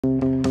to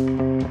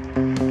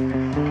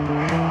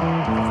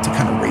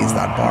kind of raise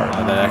that bar.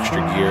 That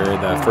extra gear,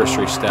 the first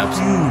 3 steps.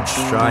 Huge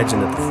strides in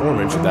the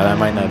performance. That I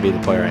might not be the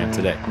player I am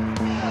today.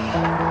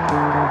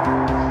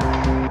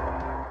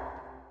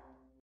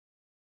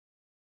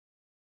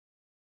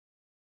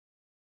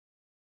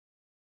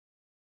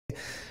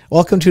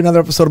 Welcome to another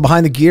episode of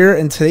Behind the Gear,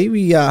 and today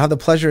we have the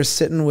pleasure of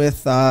sitting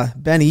with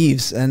Ben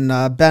Eaves. And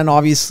Ben,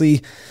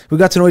 obviously, we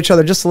got to know each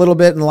other just a little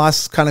bit in the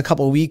last kind of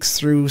couple of weeks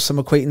through some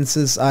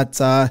acquaintances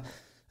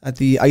at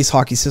the ice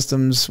hockey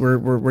systems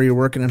where you're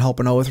working and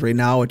helping out with right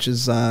now, which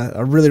is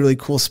a really, really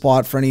cool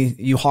spot for any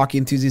you hockey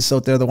enthusiasts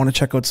out there that want to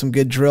check out some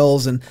good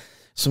drills and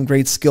some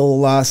great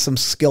some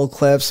skill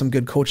clips, some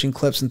good coaching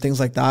clips and things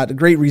like that. A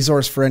great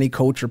resource for any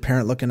coach or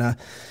parent looking to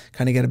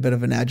kind of get a bit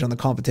of an edge on the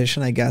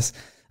competition, I guess.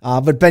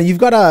 But Ben, you've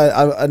got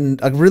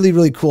a really,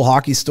 really cool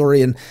hockey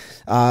story, and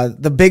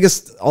the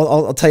biggest,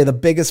 I'll tell you, the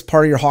biggest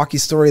part of your hockey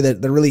story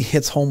that really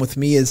hits home with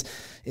me is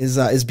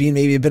being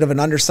maybe a bit of an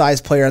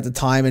undersized player at the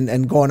time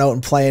and going out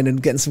and playing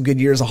and getting some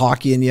good years of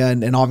hockey in you,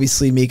 and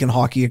obviously making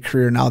hockey a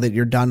career now that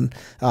you're done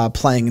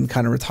playing and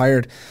kind of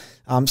retired.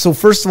 So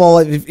first of all,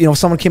 if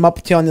someone came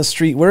up to you on the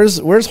street,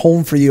 where's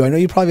home for you? I know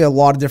you probably have a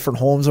lot of different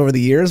homes over the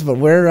years, but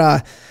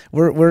where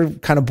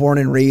kind of born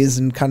and raised,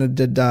 and kind of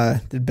did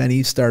Ben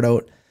Eaves start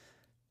out?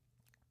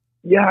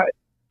 Yeah,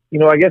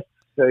 I guess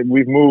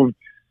we've moved,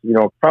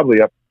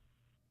 probably up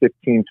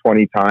 15,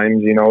 20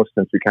 times,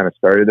 since we kind of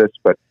started this.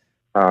 But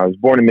I was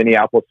born in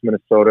Minneapolis,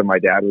 Minnesota. My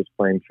dad was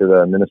playing for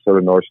the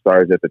Minnesota North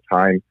Stars at the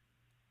time.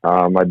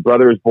 My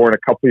brother was born a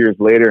couple years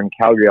later in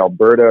Calgary,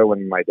 Alberta,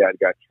 when my dad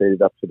got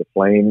traded up to the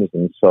Flames.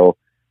 And so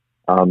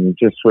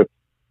just with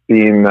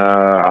being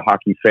a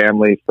hockey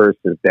family, first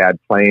his dad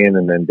playing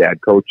and then dad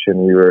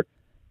coaching, we were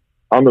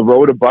on the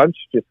road a bunch,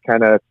 just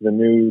kind of the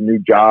new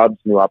jobs,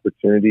 new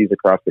opportunities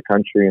across the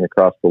country and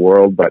across the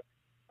world. But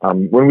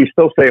when we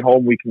still say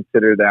home, we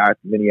consider that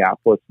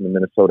Minneapolis and the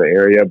Minnesota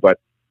area. But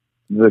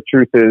the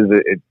truth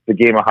is, the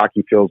game of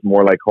hockey feels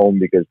more like home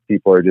because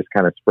people are just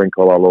kind of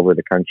sprinkled all over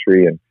the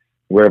country, and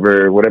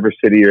whatever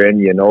city you're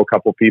in, a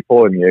couple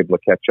people and you're able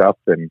to catch up.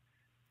 And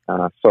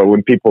so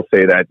when people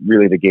say that,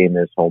 really the game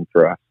is home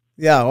for us.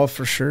 Yeah, well,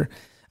 for sure.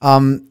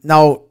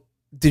 Now,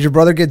 did your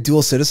brother get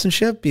dual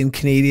citizenship, being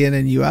Canadian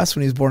and U.S.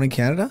 when he was born in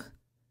Canada?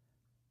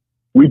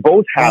 We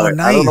both have it.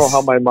 Nice. I don't know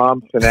how my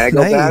mom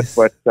finagled that,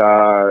 but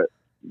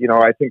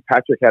I think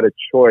Patrick had a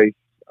choice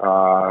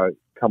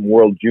come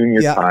World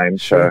Junior time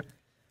to,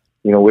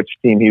 which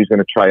team he was going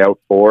to try out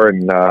for,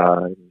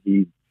 and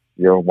he,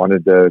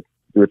 wanted to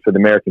do it for the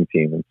American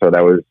team, and so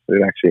it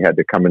actually had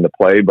to come into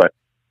play. But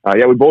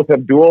we both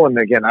have dual, and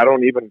again, I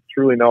don't even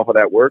truly know how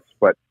that works,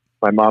 but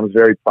my mom's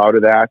very proud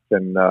of that,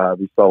 and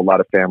we saw a lot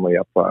of family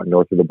up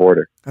north of the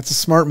border. That's a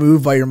smart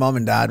move by your mom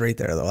and dad right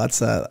there, though.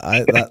 That's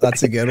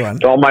a good one.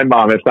 It's all my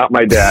mom. It's not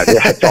my dad.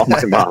 Yeah, it's all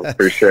my mom,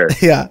 for sure.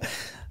 Yeah,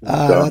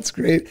 that's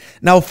great.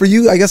 Now, for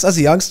you, I guess, as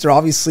a youngster,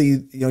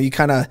 obviously, you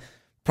kind of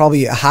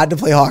probably had to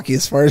play hockey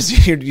as far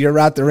as you're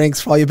at the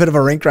rinks, probably a bit of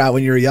a rink rat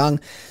when you were young.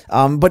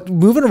 But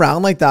moving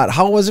around like that,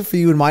 how was it for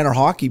you in minor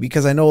hockey?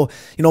 Because I know,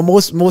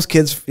 most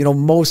kids,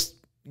 most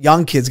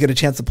young kids get a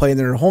chance to play in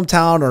their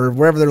hometown or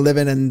wherever they're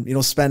living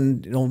and,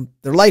 spend,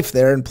 their life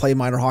there and play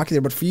minor hockey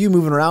there. But for you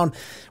moving around,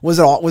 was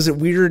it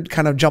weird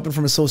kind of jumping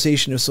from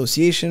association to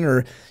association,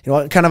 or,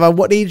 kind of at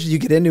what age did you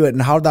get into it,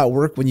 and how did that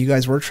work when you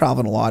guys were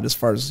traveling a lot as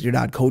far as your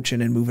dad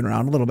coaching and moving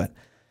around a little bit?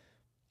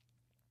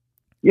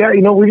 Yeah,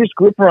 we just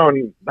grew up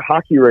around the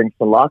hockey rinks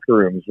and locker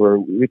rooms where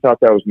we thought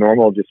that was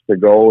normal just to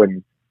go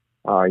and,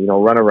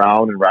 run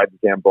around and ride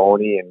the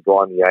Zamboni and go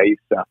on the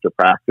ice after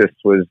practice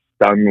was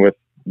done with,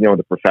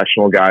 the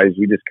professional guys.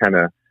 We just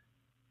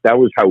that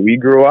was how we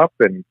grew up.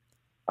 And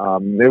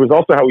it was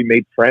also how we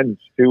made friends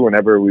too.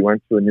 Whenever we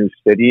went to a new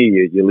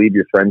city, you leave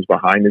your friends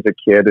behind as a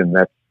kid. And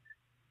that's,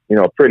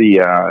 a pretty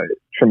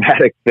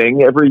traumatic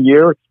thing every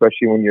year,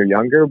 especially when you're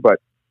younger. But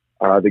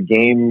the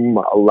game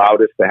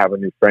allowed us to have a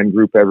new friend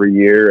group every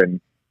year. And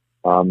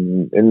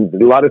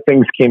a lot of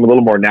things came a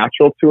little more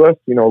natural to us,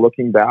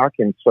 looking back.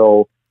 And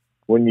so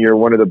when you're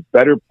one of the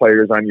better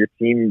players on your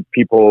team,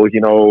 people,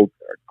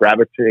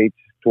 gravitate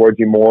towards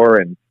you more.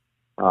 And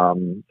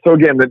so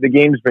again, the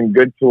game's been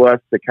good to us.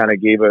 It kind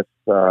of gave us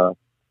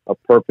a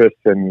purpose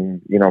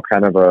and,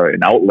 kind of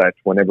an outlet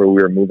whenever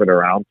we were moving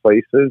around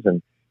places.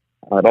 And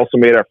it also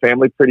made our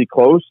family pretty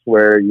close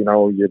where,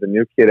 you're the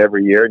new kid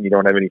every year and you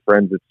don't have any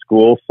friends at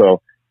school.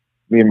 So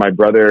me and my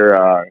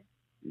brother,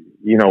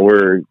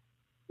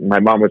 my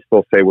mom would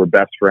still say we're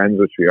best friends,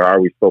 which we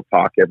are. We still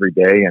talk every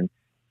day, and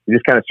we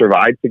just kind of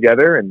survived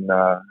together and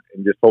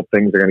just hope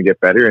things are going to get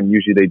better. And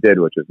usually they did,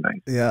 which is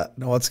nice. Yeah,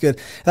 no, that's good.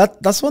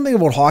 That's one thing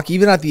about hockey,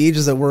 even at the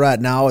ages that we're at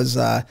now, is,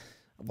 I'm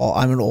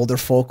an older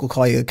folk. We'll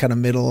call you kind of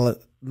middle,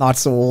 not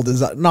so old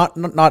as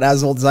not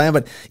as old as I am,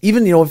 but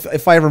even,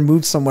 if I ever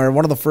moved somewhere,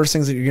 one of the first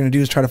things that you're going to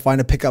do is try to find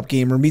a pickup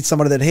game or meet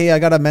somebody that, hey, I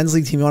got a men's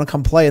league team, you want to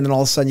come play? And then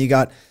all of a sudden you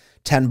got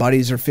 10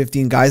 buddies or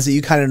 15 guys that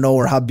you kind of know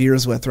or have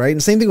beers with, right?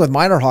 And same thing with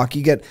minor hockey.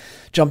 You get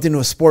jumped into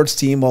a sports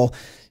team. Well,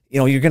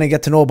 you're going to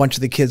get to know a bunch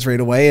of the kids right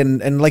away.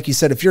 And like you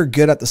said, if you're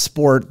good at the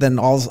sport, then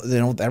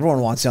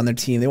everyone wants you on their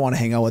team. They want to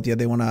hang out with you.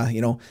 They want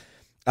to,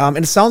 and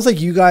it sounds like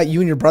you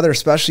and your brother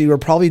especially were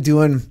probably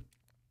doing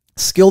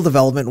skill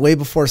development way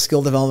before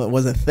skill development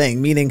was a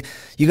thing, meaning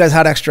you guys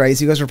had extra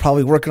ice. You guys were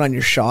probably working on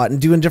your shot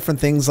and doing different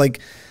things like,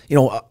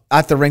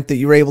 at the rink that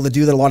you were able to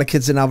do that a lot of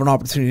kids didn't have an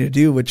opportunity to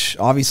do, which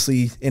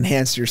obviously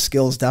enhanced your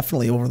skills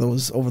definitely over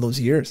those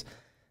years.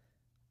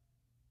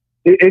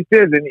 It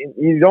did, and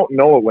you don't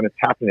know it when it's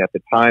happening at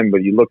the time,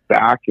 but you look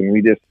back and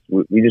we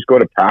just go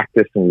to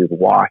practice and we'd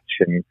watch,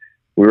 and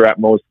we were at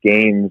most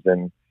games,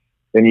 and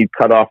then you'd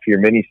cut off your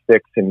mini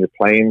sticks and you're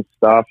playing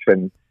stuff.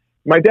 And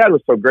my dad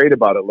was so great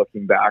about it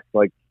looking back.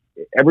 Like,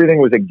 everything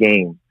was a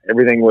game.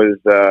 Everything was,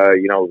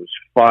 it was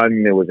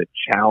fun. It was a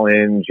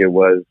challenge. It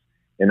was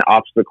an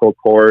obstacle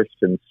course.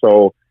 And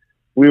so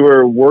we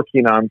were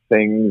working on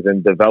things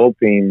and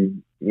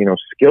developing,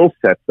 skill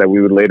sets that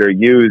we would later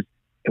use.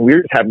 And we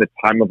were just having the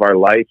time of our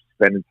life,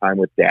 spending time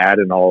with Dad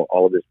and all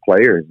of his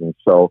players. And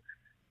so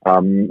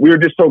we were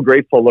just so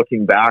grateful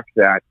looking back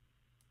that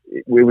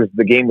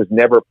the game was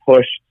never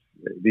pushed.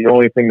 The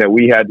only thing that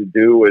we had to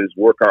do was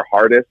work our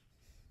hardest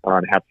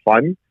and have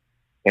fun.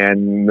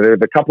 And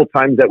the couple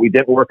times that we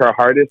didn't work our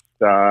hardest,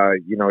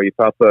 you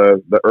thought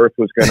the earth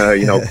was going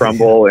to,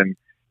 crumble, and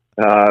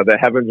the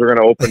heavens were going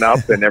to open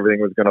up and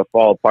everything was going to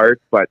fall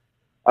apart. But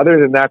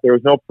other than that, there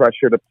was no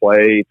pressure to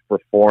play, to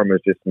perform. It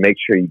was just make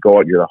sure you go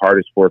out, you're the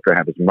hardest worker,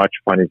 have as much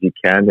fun as you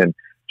can, and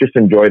just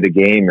enjoy the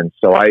game. And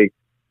so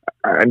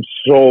I'm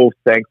so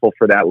thankful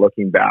for that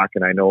looking back.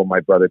 And I know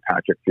my brother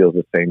Patrick feels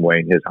the same way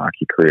in his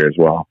hockey career as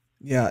well.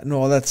 Yeah,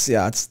 no, it's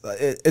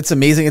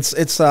amazing.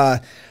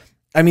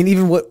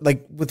 Even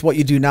with what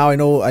you do now, I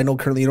know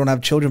currently you don't have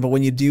children, but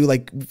when you do,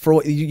 like,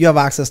 you have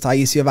access to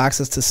ice, you have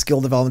access to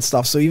skill development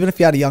stuff. So even if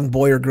you had a young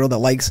boy or girl that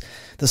likes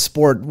the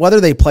sport,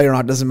 whether they play or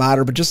not, doesn't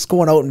matter, but just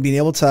going out and being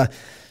able to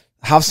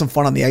have some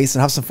fun on the ice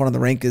and have some fun on the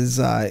rink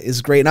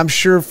is great. And I'm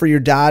sure for your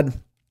dad,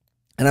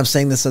 and I'm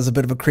saying this as a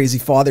bit of a crazy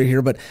father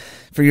here, but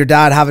for your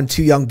dad having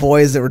two young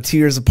boys that were 2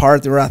 years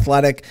apart, they were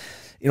athletic,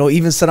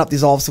 even set up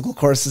these obstacle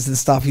courses and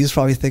stuff, he was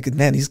probably thinking,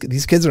 man,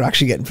 these kids are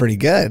actually getting pretty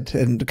good,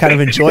 and kind of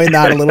enjoying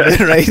that a little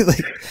bit, right?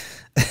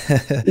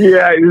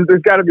 Yeah,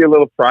 there's got to be a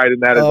little pride in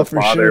that as a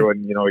father, sure,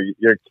 when,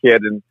 you're a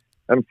kid. And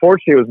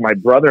unfortunately, it was my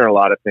brother in a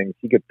lot of things.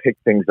 He could pick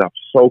things up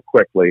so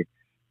quickly.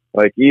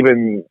 Like,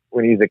 even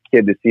when he's a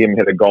kid, to see him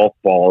hit a golf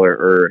ball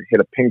or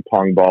hit a ping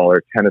pong ball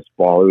or tennis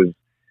ball, it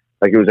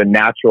was a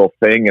natural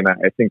thing. And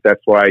I think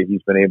that's why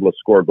he's been able to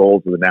score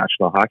goals in the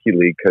National Hockey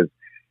League, because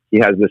he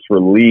has this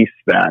release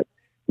that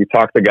you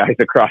talk to guys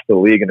across the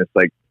league and it's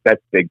like,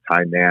 that's big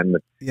time, man.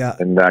 Yeah.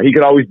 And he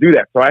could always do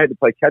that. So I had to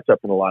play catch up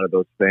in a lot of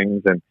those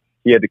things, and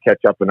he had to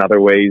catch up in other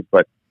ways.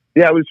 But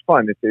yeah, it was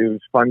fun. It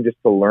was fun just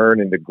to learn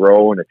and to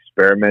grow and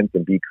experiment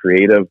and be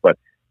creative, but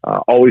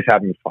always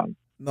having fun.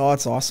 No,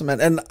 that's awesome, man.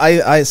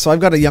 And so I've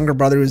got a younger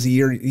brother who's a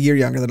year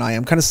younger than I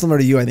am, kind of similar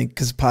to you, I think,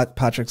 because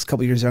Patrick's a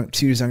couple years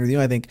 2 years younger than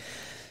you, I think.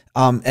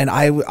 And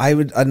I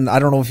would, and I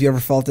don't know if you ever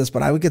felt this,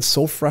 but I would get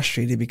so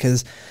frustrated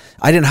because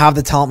I didn't have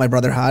the talent my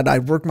brother had. I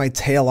worked my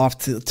tail off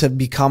to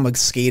become a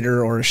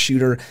skater or a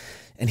shooter.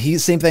 And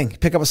same thing,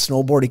 pick up a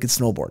snowboard, he could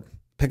snowboard.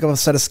 Pick up a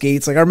set of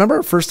skates. Like, I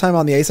remember first time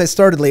on the ice, I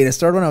started late. I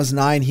started when I was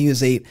 9, he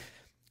was 8.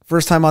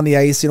 First time on the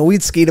ice,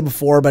 we'd skated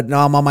before, but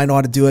no, Mom, I know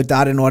how to do it.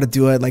 Dad, I didn't know how to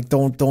do it. Like,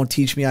 don't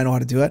teach me. I know how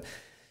to do it.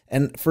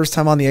 And first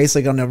time on the ice,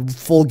 like on a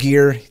full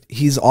gear,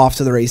 he's off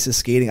to the races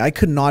skating. I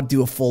could not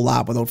do a full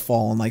lap without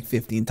falling like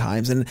 15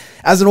 times. And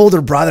as an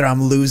older brother,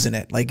 I'm losing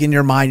it. Like, in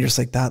your mind, you're just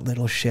like, that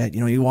little shit,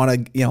 you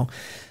want to,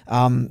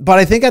 but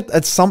I think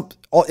at some,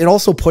 it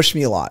also pushed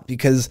me a lot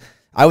because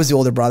I was the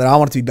older brother. I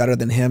wanted to be better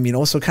than him,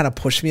 so it kind of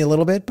pushed me a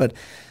little bit. But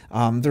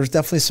there's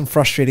definitely some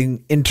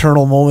frustrating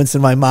internal moments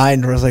in my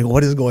mind where I was like,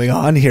 what is going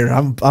on here?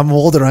 I'm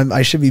older.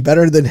 I should be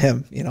better than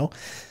him,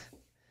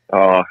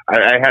 Oh,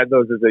 I had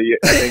those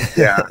I think,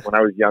 yeah, when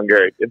I was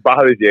younger. It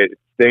bothers you. It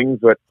stings,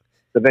 but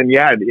then,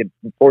 yeah, it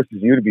forces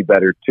you to be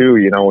better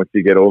too, once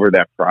you get over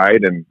that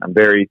pride. And I'm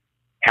very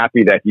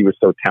happy that he was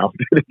so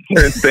talented in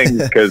certain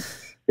things,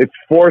 because it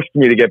forced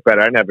me to get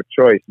better. I didn't have a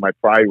choice. My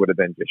pride would have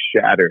been just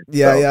shattered.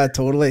 Yeah, yeah,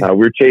 totally. We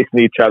were chasing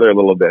each other a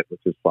little bit,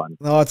 which was fun.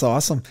 No, that's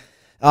awesome.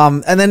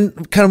 And then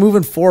kind of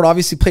moving forward,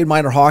 obviously played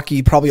minor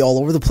hockey, probably all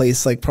over the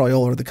place, like probably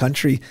all over the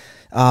country.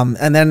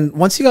 And then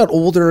once you got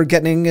older,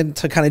 getting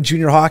into kind of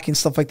junior hockey and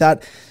stuff like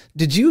that,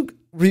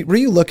 were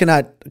you looking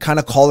at kind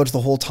of college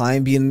the whole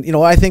time? Being,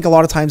 I think a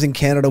lot of times in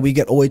Canada, we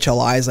get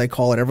OHLIs, I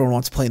call it. Everyone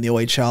wants to play in the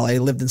OHL. I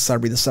lived in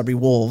Sudbury, the Sudbury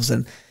Wolves,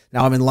 and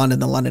now I'm in London,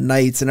 the London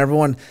Knights, and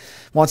everyone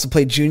wants to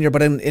play junior.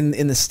 But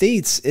in the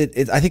States,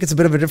 I think it's a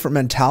bit of a different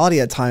mentality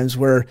at times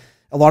where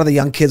a lot of the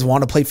young kids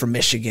want to play for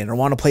Michigan or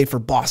want to play for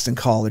Boston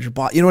College,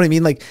 or you know what I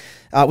mean? Like,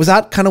 was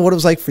that kind of what it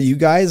was like for you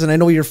guys? And I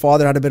know your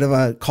father had a bit of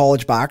a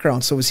college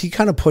background, so was he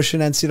kind of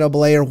pushing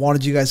NCAA, or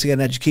wanted you guys to get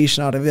an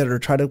education out of it or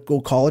try to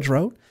go college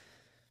route?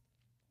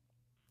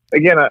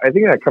 Again, I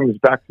think that comes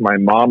back to my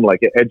mom. Like,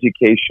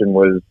 education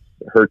was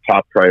her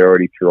top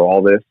priority through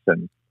all this.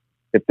 And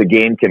if the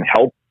game can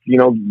help,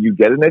 you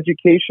get an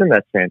education,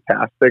 that's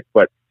fantastic.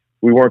 But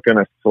we weren't going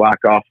to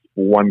slack off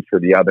one for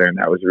the other, and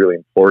that was really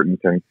important.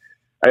 And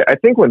I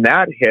think when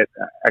that hit,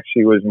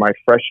 actually, was my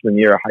freshman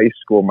year of high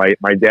school.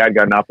 My dad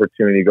got an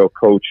opportunity to go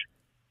coach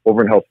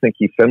over in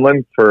Helsinki,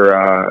 Finland for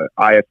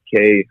IFK.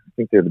 I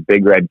think they're the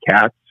Big Red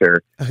Cats,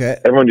 or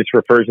everyone just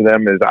refers to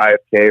them as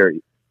IFK or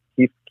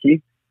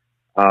Keith.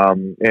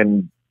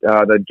 And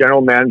the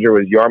general manager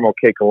was Jarmo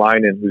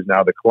Kekalainen, who's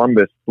now the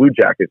Columbus Blue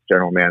Jackets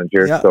general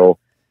manager. Yeah. So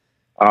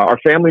our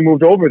family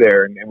moved over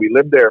there, and we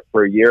lived there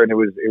for a year, and it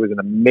was an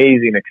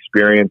amazing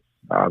experience.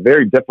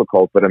 Very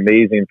difficult, but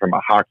amazing from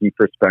a hockey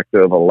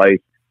perspective, a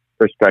life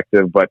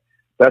perspective. But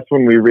that's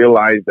when we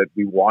realized that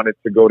we wanted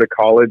to go to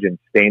college, and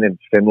staying in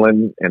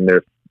Finland and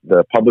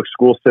the public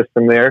school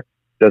system there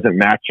doesn't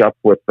match up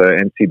with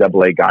the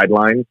NCAA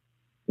guidelines.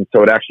 And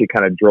so it actually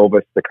kind of drove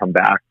us to come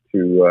back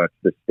to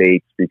the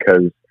States,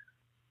 because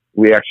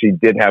we actually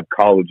did have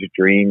college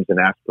dreams and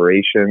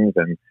aspirations.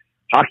 And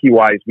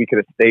hockey-wise, we could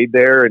have stayed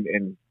there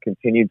and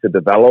continued to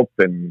develop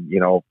and,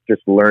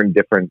 just learn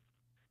different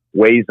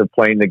ways of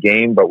playing the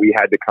game, but we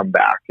had to come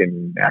back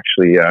and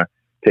actually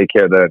take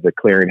care of the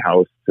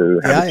clearinghouse to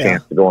have a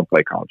chance to go and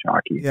play college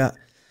hockey. Yeah.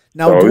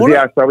 Now, so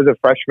I was a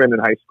freshman in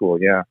high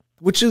school. Yeah.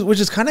 Which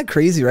is kind of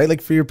crazy, right?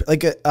 Like for your,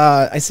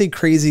 I say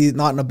crazy,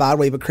 not in a bad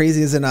way, but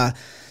crazy as in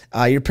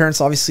your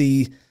parents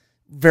obviously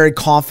very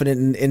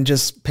confident in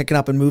just picking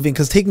up and moving,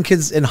 because taking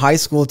kids in high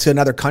school to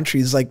another country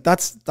is like,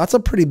 that's a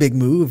pretty big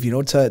move,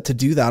 to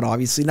do that,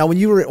 obviously. Now, when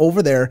you were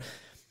over there,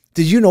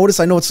 did you notice,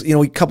 I know it's,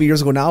 a couple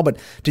years ago now, but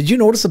did you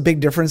notice a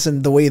big difference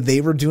in the way they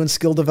were doing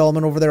skill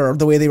development over there, or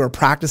the way they were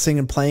practicing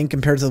and playing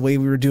compared to the way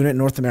we were doing it in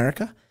North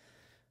America?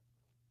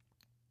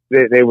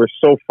 They were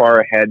so far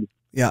ahead.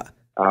 Yeah.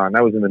 And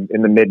that was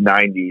in the mid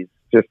 90s.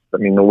 Just,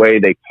 the way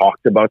they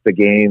talked about the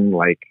game,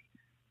 like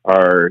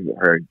our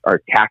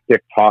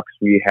tactic talks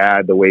we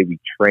had, the way we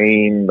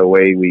trained, the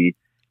way we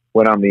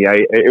went on the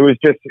ice. It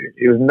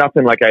was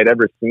nothing like I'd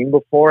ever seen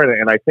before.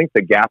 And I think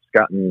the gap's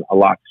gotten a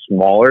lot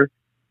smaller.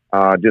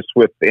 Just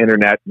with the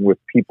internet and with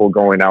people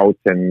going out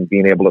and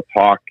being able to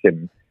talk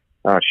and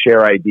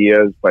share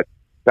ideas. But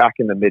back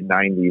in the mid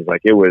 90s,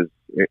 like it was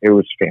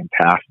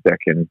fantastic.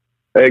 And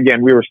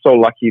again, we were so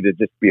lucky to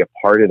just be a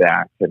part of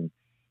that. And,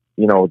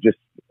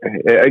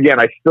 again,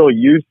 I still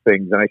use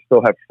things, and I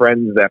still have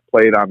friends that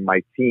played on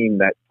my team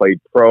that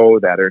played pro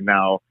that are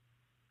now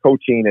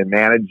coaching and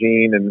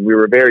managing. And we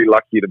were very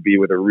lucky to be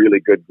with a really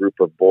good group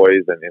of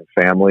boys and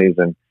families.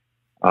 And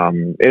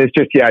it's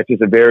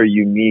just a very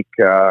unique,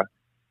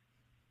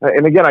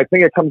 and again, I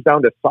think it comes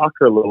down to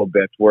soccer a little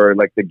bit, where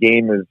like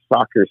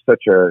soccer is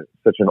such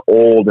an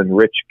old and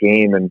rich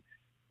game, and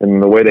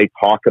the way they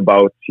talk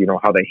about,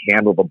 how they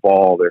handle the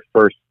ball, their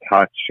first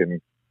touch,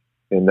 and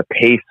the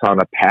pace on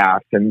a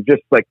pass, and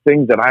just like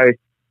things that I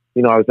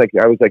was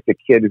like the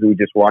kid who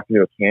just walked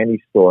into a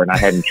candy store and I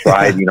hadn't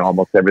tried,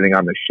 almost everything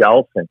on the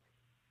shelf. And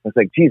I was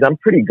like, geez, I'm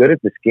pretty good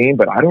at this game,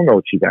 but I don't know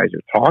what you guys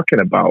are talking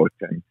about.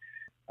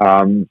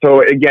 And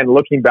so again,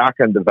 looking back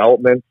on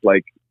development,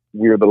 like,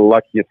 we were the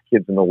luckiest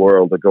kids in the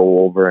world to go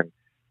over and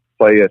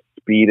play a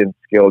speed and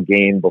skill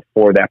game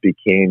before that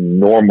became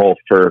normal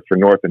for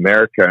North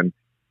America. And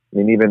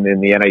even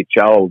in the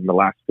NHL in the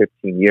last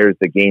 15 years,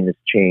 the game has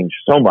changed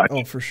so much.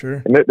 Oh, for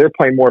sure. And they're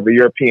playing more of a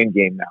European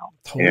game now.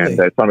 Totally. And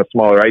it's on a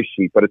smaller ice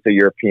sheet, but it's a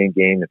European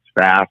game. It's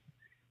fast.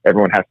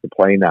 Everyone has to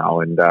play now.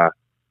 And so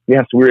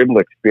we were able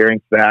to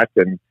experience that.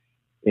 And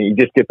you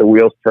just get the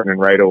wheels turning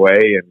right away,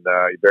 and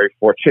you're very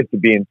fortunate to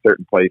be in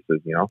certain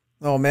places,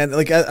 Oh man,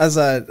 like as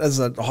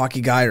a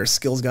hockey guy or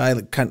skills guy,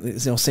 like kind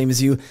of, same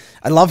as you,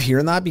 I love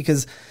hearing that,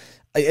 because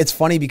it's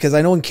funny, because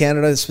I know in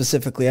Canada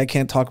specifically, I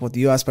can't talk about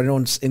the US, but I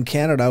know in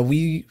Canada,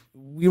 we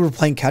were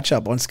playing catch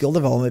up on skill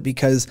development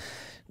because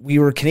we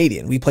were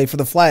Canadian. We play for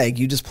the flag.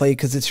 You just play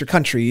because it's your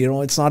country.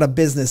 It's not a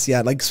business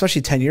yet, like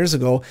especially 10 years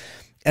ago.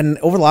 And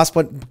over the last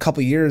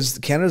couple of years,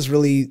 Canada's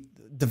really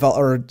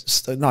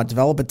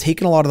but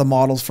taken a lot of the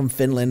models from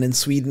Finland and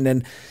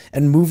Sweden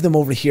and moved them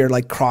over here,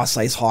 like cross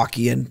ice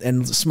hockey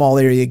and small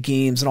area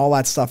games and all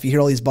that stuff. You hear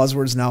all these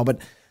buzzwords now, but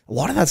a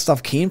lot of that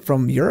stuff came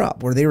from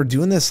Europe, where they were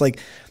doing this. Like,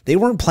 they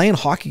weren't playing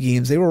hockey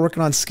games. They were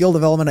working on skill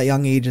development at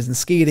young ages, and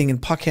skating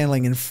and puck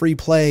handling and free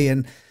play.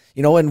 And,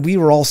 and we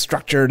were all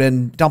structured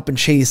and dump and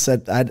chase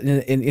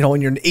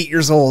when you're 8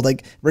 years old,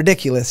 like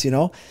ridiculous,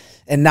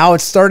 and now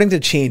it's starting to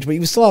change, but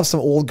you still have some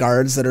old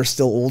guards that are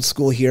still old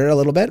school here a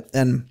little bit.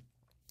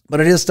 But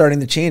it is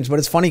starting to change. But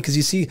it's funny because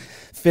you see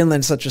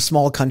Finland, such a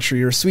small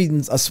country, or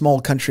Sweden's a small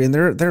country, and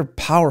they're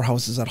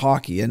powerhouses at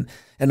hockey and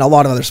a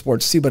lot of other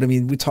sports too. But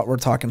we're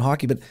talking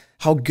hockey. But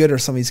how good are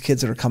some of these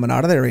kids that are coming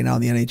out of there right now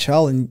in the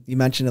NHL? And you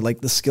mentioned it,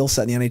 like the skill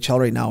set in the NHL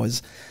right now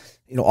is,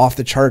 off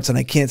the charts, and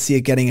I can't see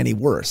it getting any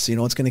worse.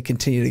 It's going to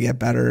continue to get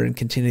better and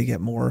continue to get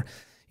more,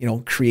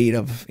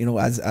 creative.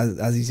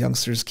 As these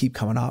youngsters keep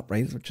coming up,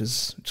 right?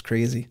 It's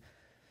crazy.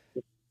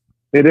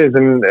 It is,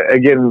 and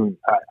again,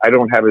 I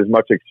don't have as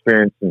much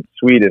experience in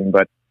Sweden,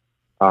 but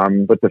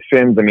the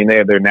Finns, they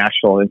have their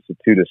National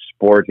Institute of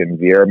Sport in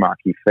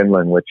Viermaki,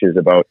 Finland, which is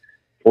about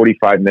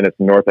 45 minutes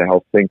north of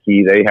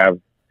Helsinki. They have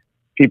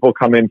people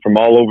come in from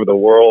all over the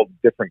world,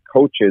 different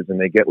coaches, and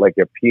they get like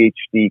a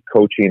PhD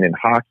coaching in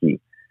hockey.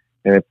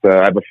 And it's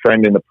I have a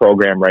friend in the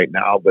program right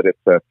now, but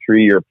it's a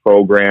 3-year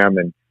program.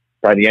 And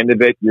by the end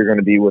of it, you're going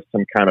to be with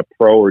some kind of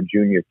pro or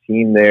junior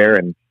team there.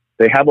 And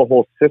they have a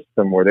whole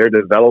system where they're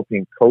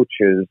developing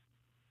coaches,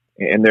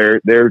 and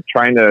they're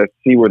trying to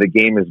see where the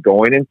game is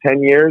going in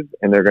 10 years.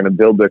 And they're going to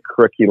build their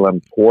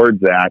curriculum towards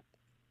that.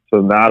 So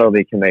not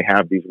only can they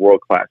have these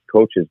world-class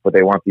coaches, but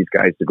they want these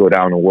guys to go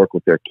down and work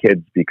with their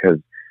kids because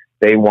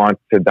they want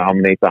to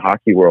dominate the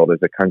hockey world as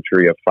a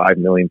country of 5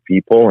 million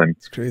people. And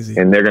it's crazy.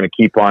 And they're going to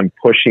keep on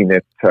pushing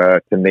it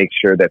to make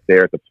sure that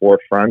they're at the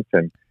forefront.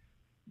 And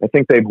I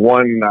think they've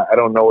won, I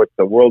don't know, it's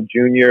the World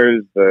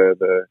Juniors,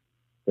 the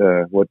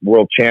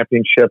World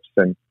Championships.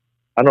 And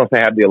I don't know if they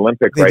have the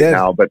Olympic right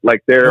now, but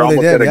like they're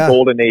almost at a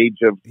golden age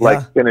of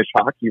like Finnish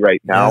hockey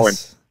right now.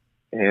 Yes.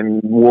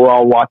 And we're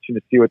all watching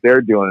to see what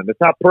they're doing. And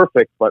it's not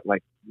perfect, but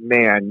like,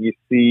 man, you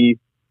see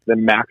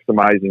them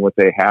maximizing what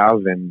they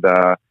have. And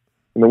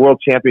the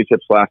World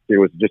Championships last year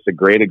was just a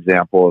great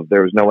example of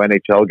there was no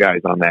NHL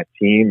guys on that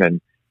team.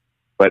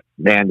 But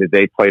man, did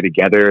they play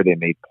together? They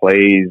made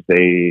plays.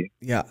 They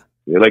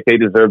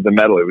deserved the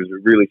medal. It was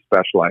really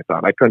special, I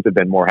thought. I couldn't have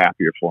been more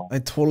happier for them. I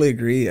totally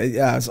agree.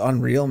 Yeah, it's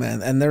unreal,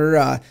 man. And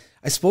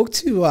I spoke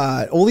to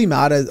Oli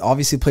Mata,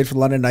 obviously played for the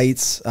London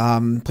Knights,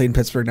 played in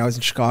Pittsburgh, now he's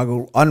in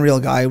Chicago.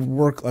 Unreal guy,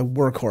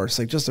 workhorse,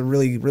 like just a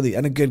really, really,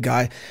 and a good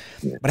guy.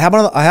 Yeah. But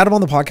I had him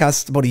on the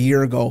podcast about a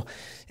year ago,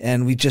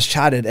 and we just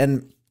chatted.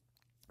 And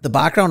the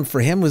background for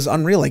him was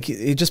unreal. Like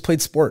he just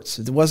played sports.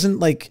 It wasn't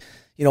like,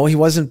 he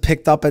wasn't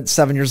picked up at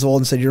 7 years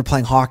old and said, you're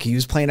playing hockey. He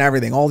was playing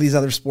everything, all these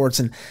other sports,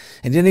 and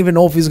didn't even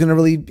know if he was going to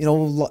really,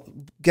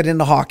 get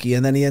into hockey.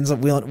 And then he ends up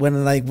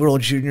winning like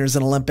World Juniors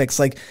and Olympics,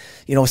 like,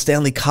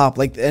 Stanley Cup,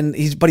 like, and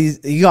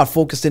he got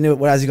focused into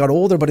it as he got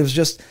older, but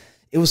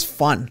it was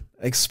fun.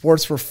 Like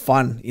sports were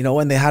fun,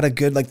 and they had a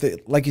good,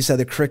 like you said,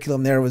 the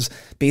curriculum there was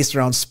based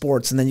around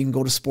sports, and then you can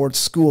go to sports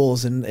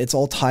schools and it's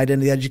all tied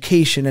into the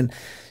education. And,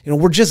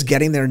 we're just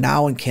getting there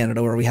now in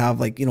Canada where we have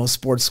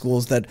sports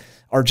schools that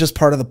are just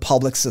part of the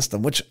public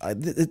system, which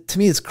to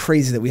me is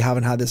crazy that we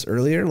haven't had this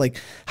earlier. Like,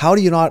 how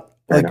do you not,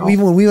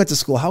 even when we went to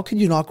school, how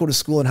could you not go to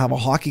school and have a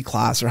hockey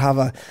class or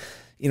have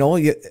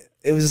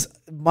it was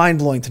mind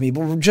blowing to me,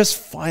 but we're just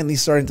finally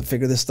starting to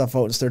figure this stuff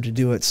out and start to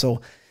do it.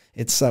 So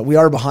it's, we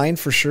are behind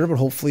for sure, but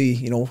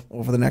hopefully,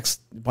 over the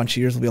next bunch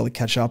of years, we'll be able to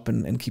catch up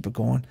and keep it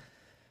going.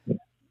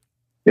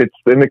 And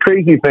the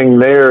crazy thing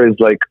there is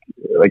like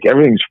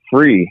everything's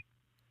free.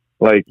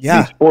 Like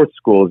these sports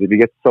schools, if you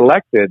get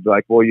selected,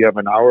 you have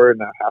an hour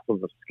and a half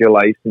of a skill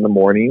ice in the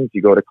mornings,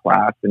 you go to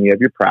class and you have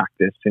your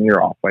practice and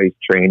your off ice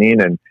training,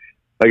 and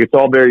it's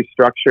all very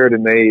structured.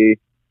 And they're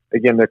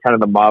kind of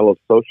the model of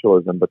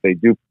socialism, but they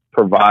do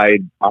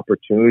provide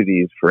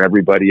opportunities for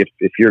everybody.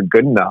 If you're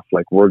good enough,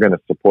 we're going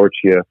to support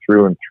you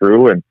through and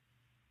through. And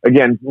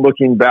again,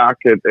 looking back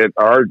at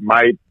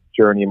my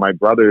journey, my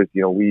brothers,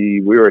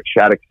 we were at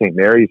Shattuck St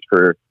Mary's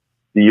for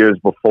the years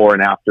before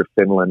and after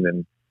Finland,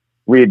 and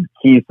we had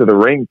keys to the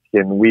rink,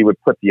 and we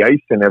would put the ice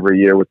in every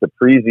year with the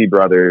Preezy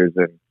brothers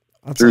and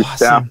Drew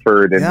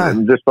Stafford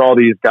and just all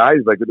these guys.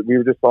 We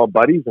were just all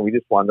buddies, and we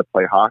just wanted to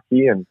play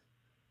hockey. And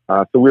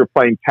so we were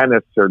playing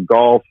tennis or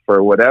golf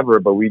or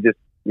whatever, but we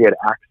had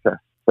access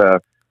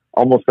to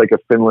almost like a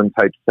Finland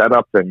type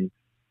setup. And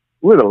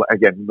we were,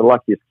 the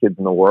luckiest kids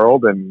in the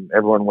world. And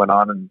everyone went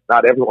on, and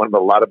not everyone,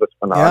 but a lot of us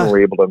went on and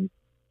were able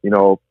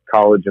to,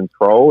 college and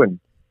pro. And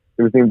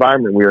it was the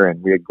environment we were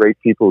in. We had great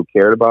people who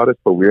cared about us,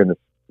 but we were in this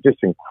just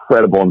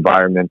incredible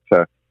environment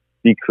to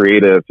be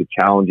creative, to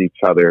challenge each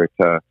other,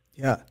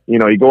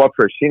 you go up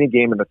for a shinny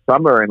game in the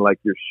summer and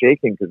you're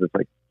shaking because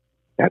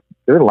it's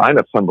their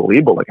lineup's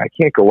unbelievable. I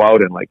can't go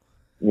out and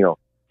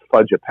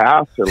fudge a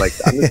pass or I'm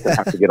just gonna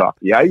have to get off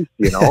the ice,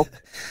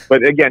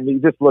 But again,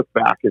 you just look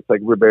back, it's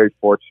we're very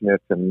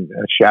fortunate, and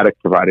Shattuck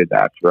provided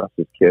that for us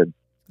as kids.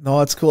 No,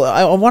 that's cool.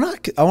 I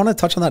want to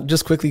touch on that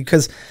just quickly,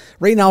 because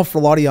right now for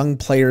a lot of young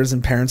players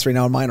and parents right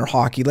now in minor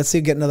hockey, let's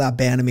say getting to that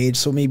bantam age,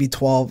 so maybe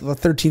 12,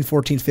 13,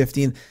 14,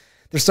 15,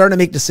 they're starting to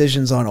make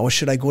decisions on,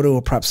 should I go to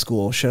a prep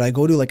school? Should I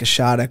go to a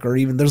Shattuck? Or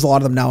even, there's a lot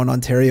of them now in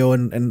Ontario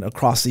and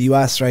across the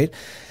US, right?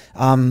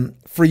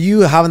 For you,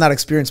 having that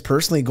experience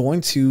personally,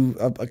 going to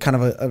a kind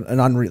of an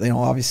unreal,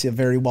 obviously a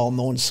very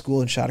well-known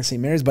school in Shattuck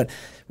St Mary's, but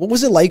what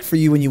was it like for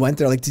you when you went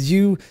there?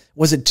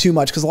 Was it too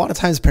much? Because a lot of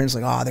times parents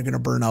are they're going to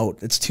burn out.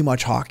 It's too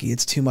much hockey.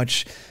 It's too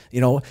much,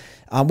 what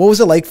was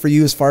it like for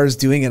you as far as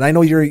doing it? I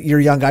know you're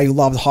a young guy who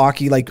loved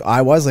hockey like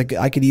I was.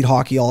 I could eat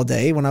hockey all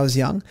day when I was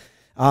young.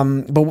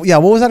 But yeah,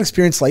 what was that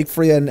experience like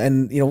for you?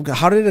 And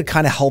how did it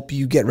kind of help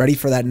you get ready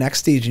for that next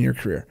stage in your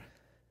career?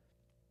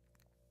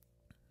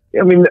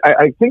 I mean,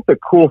 I think the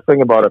cool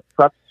thing about a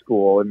prep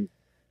school, and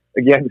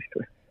again,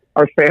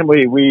 our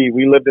family,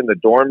 we lived in the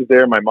dorms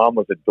there. My mom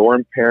was a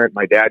dorm parent.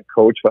 My dad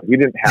coached. We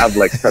didn't have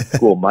prep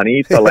school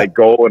money to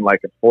go and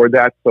afford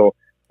that. So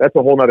that's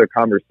a whole nother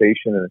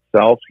conversation in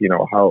itself.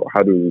 How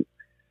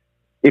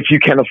if you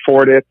can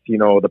afford it,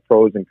 the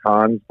pros and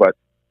cons. But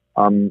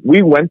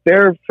We went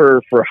there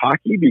for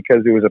hockey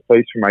because it was a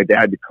place for my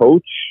dad to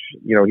coach.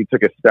 You know, he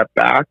took a step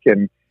back,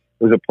 and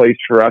it was a place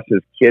for us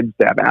as kids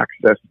to have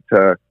access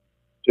to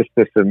just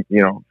this,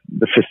 you know,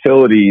 the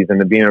facilities and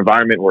to be an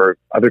environment where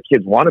other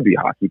kids want to be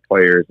hockey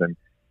players. And,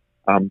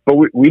 but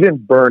we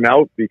didn't burn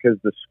out because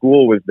the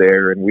school was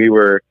there, and we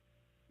were,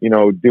 you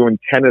know, doing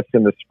tennis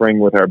in the spring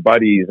with our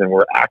buddies, and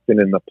we're acting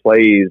in the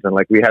plays. And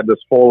like, we had this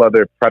whole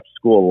other prep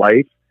school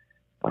life,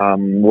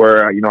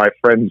 where, you know, I have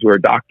friends who are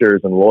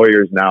doctors and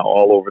lawyers now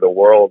all over the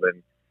world.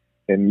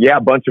 And yeah,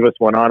 a bunch of us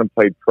went on and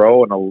played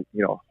pro, and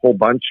you know, a whole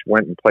bunch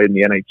went and played in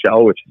the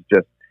NHL, which is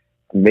just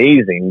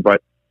amazing.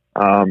 But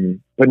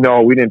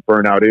no, we didn't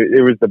burn out.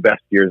 It was the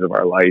best years of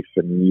our life.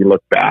 And you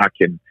look back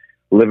and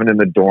living in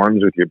the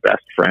dorms with your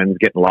best friends,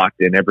 getting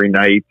locked in every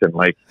night. And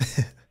like,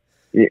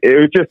 it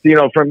was just, you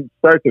know, from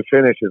start to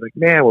finish, it's like,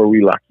 man, were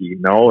we lucky, you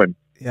know? And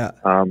yeah,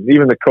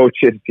 even the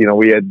coaches, you know,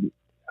 we had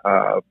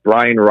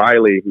Brian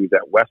Riley, who's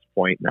at West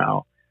Point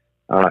now,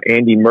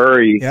 Andy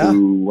Murray,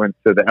 who went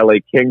to the LA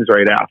Kings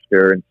right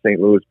after, and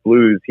St. Louis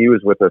Blues. He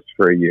was with us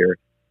for a year.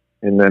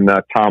 And then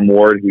Tom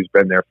Ward, who's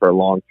been there for a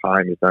long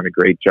time, has done a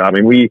great job.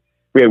 I mean, we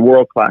had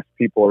world-class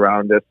people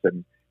around us,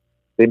 and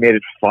they made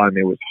it fun.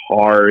 It was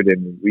hard,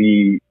 and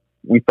we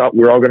thought we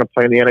were all going to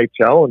play in the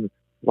NHL, and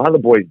a lot of the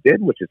boys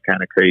did, which is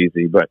kind of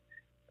crazy. But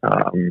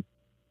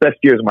best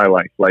years of my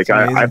life. Like,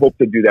 I hope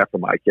to do that for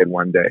my kid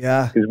one day,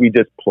 because we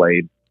just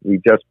played. We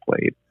just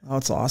played. Oh,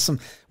 it's awesome.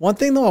 One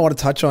thing, though, I want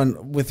to touch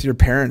on with your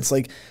parents,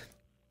 like,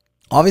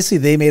 obviously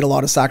they made a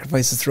lot of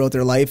sacrifices throughout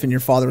their life, and your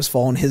father was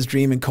following his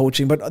dream in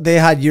coaching, but they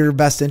had your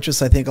best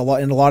interest, I think,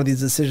 in a lot of these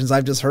decisions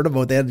I've just heard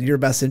about. They had your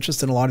best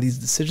interest in a lot of these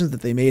decisions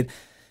that they made.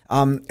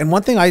 And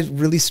one thing I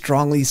really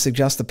strongly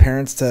suggest the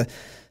parents to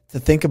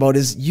think about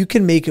is you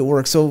can make it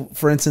work. So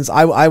for instance,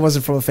 I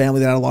wasn't from a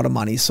family that had a lot of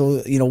money.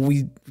 So, you know,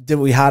 we did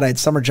what we had. I had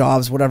summer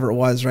jobs, whatever it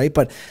was. Right.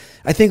 But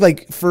I think,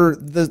 like, for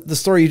the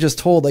story you just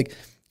told, like,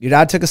 your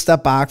dad took a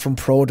step back from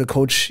pro to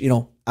coach, you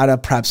know, at a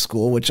prep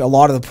school, which a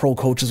lot of the pro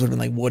coaches would have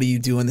been like, what are you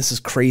doing? This is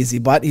crazy.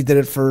 But he did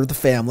it for the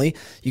family.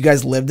 You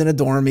guys lived in a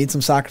dorm, made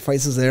some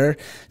sacrifices there.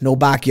 No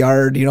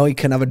backyard, you know, you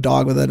couldn't have a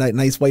dog with a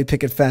nice white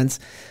picket fence.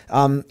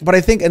 But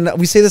I think, and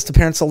we say this to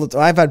parents all the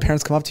time, I've had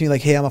parents come up to me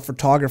like, hey, I'm a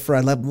photographer.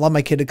 I love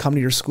my kid to come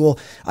to your school.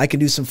 I can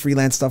do some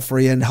freelance stuff for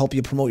you and help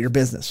you promote your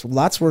business. Well,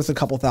 that's worth a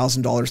couple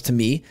 $1,000s to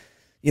me,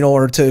 you know,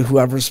 or to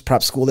whoever's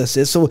prep school this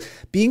is. So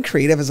being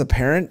creative as a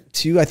parent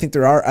too, I think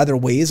there are other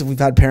ways. We've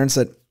had parents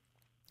that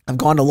have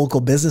gone to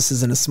local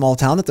businesses in a small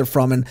town that they're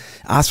from and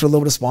asked for a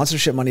little bit of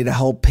sponsorship money to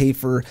help pay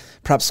for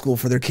prep school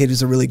for their kid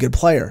who's a really good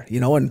player, you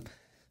know, and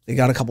they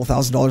got a couple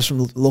 $1,000s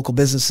from local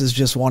businesses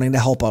just wanting to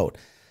help out,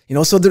 you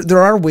know. So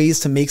there are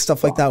ways to make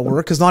stuff like that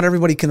work, because not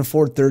everybody can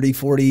afford 30,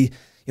 40, you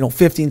know,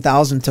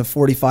 $15,000 to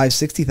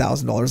 $45,000,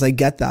 $60,000. I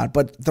get that,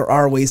 but there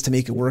are ways to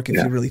make it work if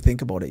you really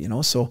think about it, you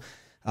know. So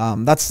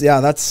that's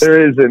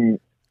there is an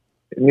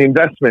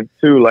investment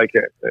too, like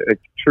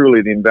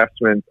truly the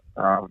investment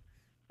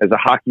as a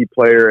hockey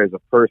player, as a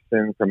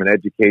person, from an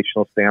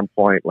educational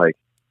standpoint. Like,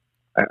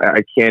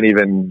 I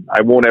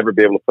won't ever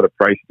be able to put a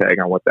price tag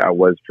on what that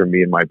was for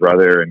me and my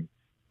brother. And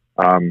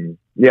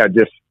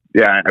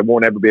I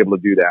won't ever be able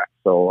to do that.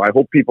 So I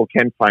hope people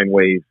can find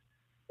ways.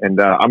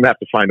 And I'm gonna have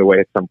to find a way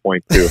at some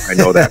point too. I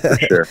know that for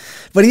sure.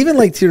 But even,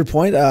 like, to your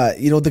point,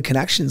 you know, the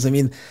connections. I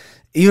mean,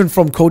 even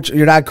from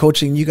your dad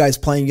coaching, you guys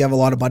playing, you have a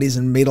lot of buddies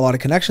and made a lot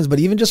of connections. But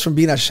even just from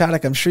being at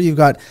Shattuck, I'm sure you've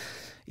got,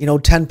 you know,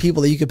 10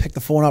 people that you could pick the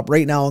phone up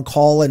right now and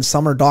call. And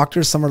some are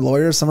doctors, some are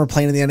lawyers, some are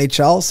playing in the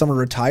NHL, some are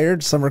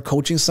retired, some are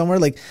coaching somewhere.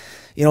 Like,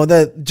 you know,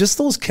 just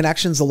those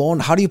connections alone,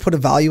 how do you put a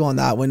value on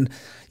that when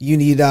you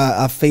need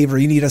a favor,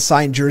 you need a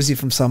signed jersey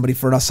from somebody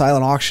for a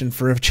silent auction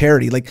for a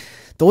charity? Like,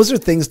 those are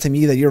things to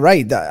me that you're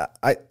right.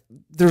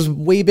 There's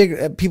way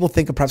bigger. People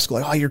think of prep school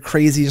like, oh, you're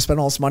crazy, you spend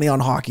all this money on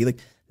hockey. Like,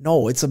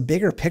 no, it's a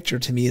bigger picture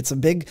to me. It's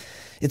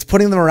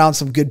putting them around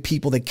some good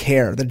people that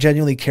care, that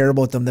genuinely care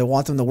about them. They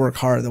want them to work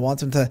hard. They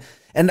want them to,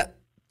 and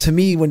to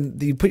me, when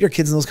you put your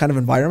kids in those kind of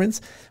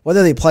environments,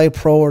 whether they play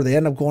pro or they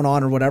end up going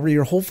on or whatever,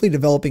 you're hopefully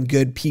developing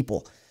good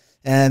people,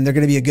 and they're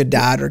going to be a good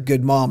dad or a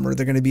good mom, or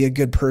they're going to be a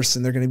good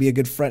person. They're going to be a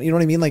good friend. You know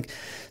what I mean? Like,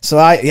 so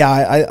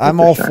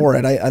I'm all for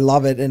it. I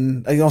love it.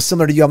 And, you know,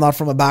 similar to you, I'm not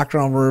from a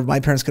background where my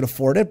parents could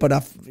afford it, but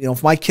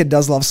if my kid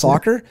does love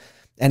soccer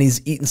and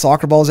he's eating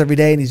soccer balls every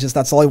day and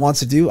that's all he wants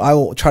to do, I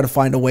will try to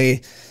find a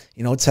way,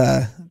 you know,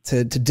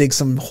 to dig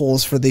some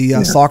holes for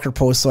the soccer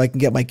post so I can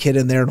get my kid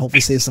in there and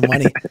hopefully save some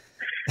money.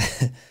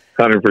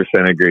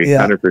 100% agree.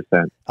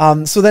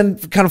 100%. So then,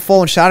 kind of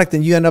following Shattuck,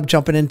 then you end up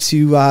jumping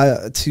into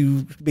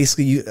to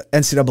basically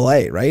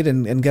NCAA, right?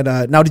 And get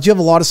now. Did you have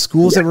a lot of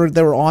schools that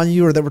were on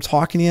you or that were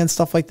talking to you and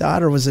stuff like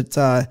that, or was it?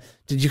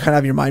 Did you kind of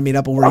have your mind made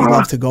up of where you'd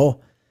love to go?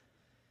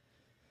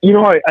 You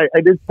know,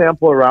 I did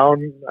sample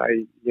around.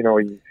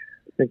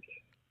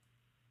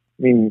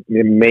 In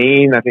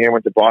Maine, I think I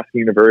went to Boston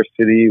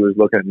University. Was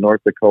looking at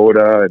North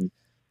Dakota, and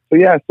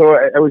so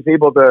I was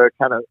able to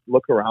kind of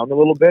look around a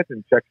little bit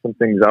and check some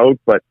things out.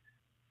 But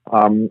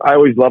I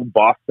always loved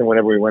Boston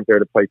whenever we went there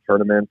to play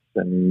tournaments,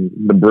 and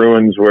the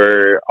Bruins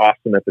were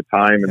awesome at the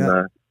time,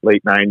 and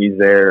late 90s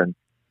there. And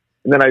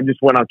then I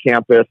just went on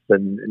campus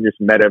and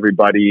just met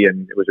everybody,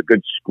 and it was a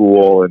good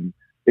school, and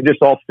it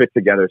just all fit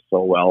together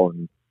so well.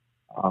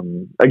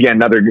 And again,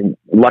 another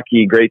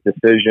lucky, great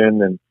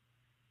decision. And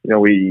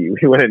we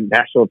won a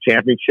national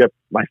championship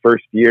my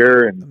first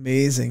year, and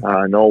amazing.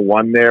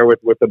 Won there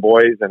with the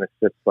boys, and it's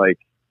just like,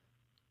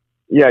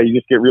 yeah, you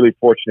just get really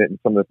fortunate in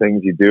some of the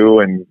things you do.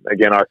 And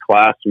again, our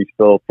class, we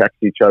still text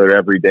each other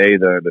every day.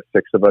 The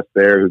 6 of us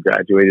there who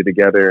graduated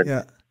together.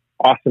 Yeah.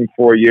 Awesome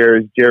 4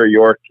 years. Jerry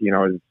York,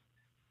 is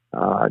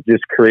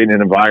just creating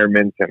an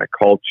environment and a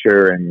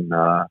culture. And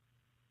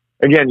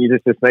again,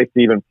 it's nice to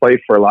even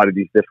play for a lot of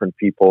these different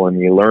people, and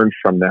you learn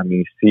from them. And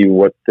you see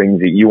what things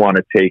that you want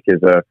to take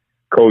as a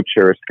coach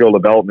or a skill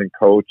development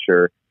coach,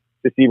 or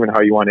just even how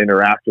you want to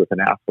interact with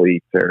an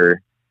athlete or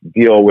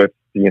deal with,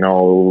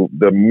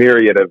 the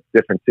myriad of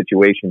different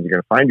situations you're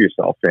going to find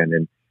yourself in.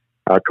 And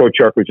Coach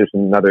York was just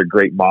another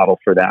great model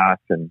for that.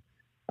 And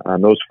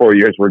those 4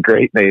 years were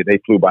great. They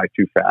flew by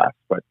too fast,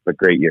 but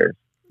great years.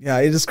 Yeah,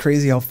 it is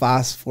crazy how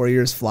fast 4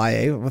 years fly.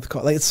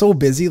 It's so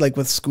busy, like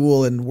with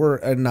school and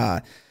work and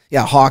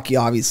hockey,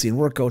 obviously, and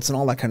workouts and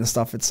all that kind of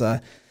stuff. It's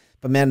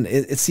but man,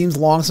 it seems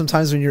long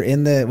sometimes when you're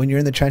in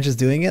the trenches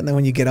doing it, and then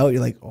when you get out,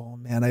 you're like, oh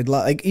man,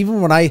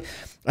 even when I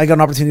got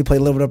an opportunity to play a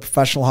little bit of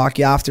professional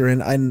hockey after,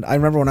 and I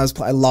remember when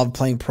I loved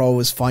playing pro. It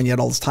was fun. You had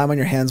all this time on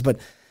your hands, but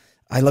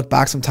I look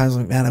back sometimes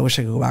like, man, I wish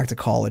I could go back to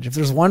college. If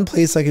there's one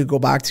place I could go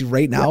back to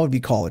right now, it'd be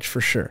college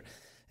for sure.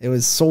 It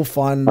was so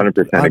fun.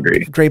 100%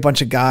 agree. Great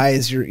bunch of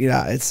guys.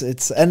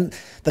 It's and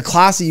the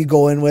class that you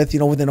go in with,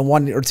 within a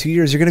 1 or 2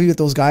 years, you're going to be with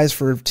those guys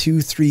for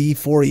 2, 3,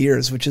 4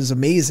 years, which is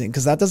amazing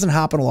because that doesn't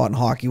happen a lot in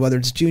hockey, whether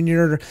it's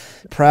junior,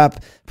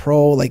 prep,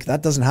 pro, like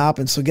that doesn't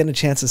happen. So getting a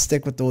chance to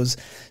stick with those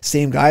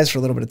same guys for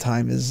a little bit of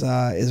time is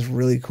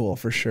really cool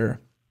for sure.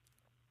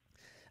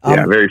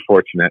 Yeah, very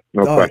fortunate.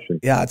 No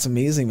question. Yeah, it's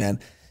amazing, man.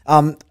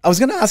 I was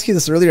going to ask you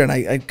this earlier, and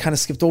I kind of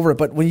skipped over it,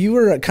 but when you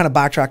were kind of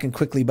backtracking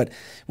quickly, but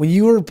when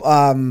you were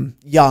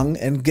young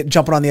and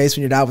jumping on the ice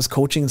when your dad was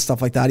coaching and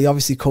stuff like that, he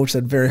obviously coached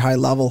at a very high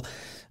level.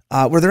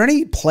 Were there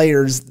any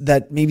players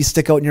that maybe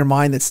stick out in your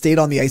mind that stayed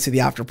on the ice with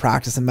you after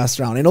practice and messed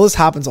around? I know this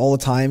happens all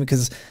the time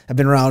because I've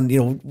been around,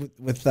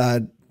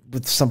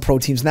 with some pro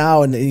teams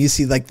now, and you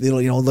see like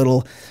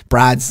little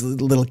Brad's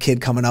little kid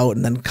coming out,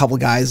 and then a couple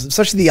of guys,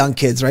 especially the young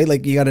kids, right?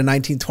 Like you got a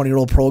 19,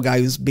 20-year-old pro guy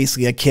who's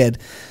basically a kid,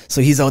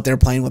 so he's out there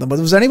playing with them. But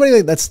was there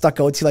anybody that stuck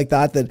out to you like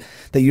that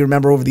you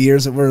remember over the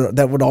years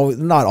that would always,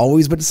 not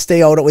always, but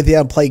stay out with you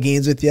and play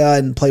games with you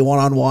and play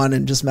one-on-one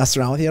and just mess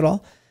around with you at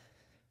all?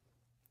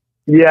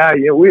 Yeah,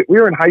 we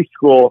were in high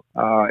school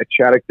at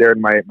Shattuck there,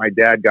 and my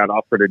dad got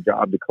offered a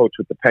job to coach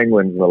with the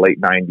Penguins in the late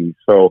 90s.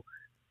 So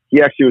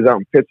he actually was out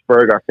in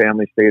Pittsburgh. Our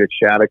family stayed at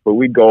Shattuck, but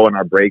we'd go on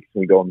our breaks and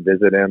we'd go and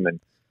visit him. And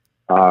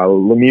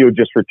Lemieux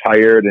just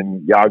retired,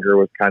 and Yager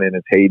was kind of in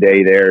his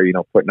heyday there,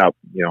 putting up,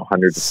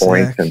 hundreds of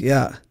points. And,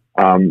 yeah.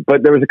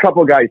 But there was a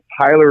couple of guys,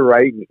 Tyler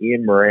Wright and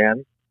Ian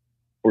Moran,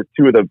 were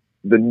two of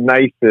the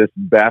nicest,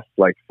 best,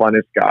 like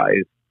funnest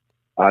guys.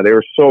 They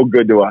were so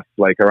good to us,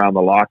 like around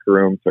the locker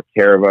room, took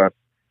care of us.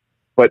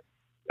 But,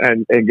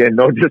 and again,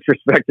 no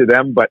disrespect to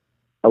them, but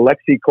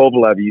Alexei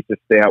Kovalev used to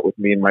stay out with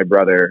me and my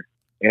brother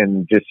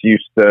and just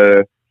used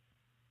to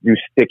do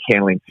stick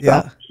handling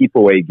stuff, keep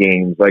away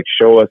games, like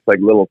show us like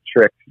little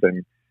tricks.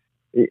 And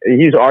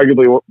he's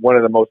arguably one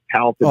of the most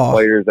talented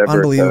players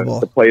ever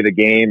to play the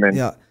game.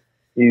 And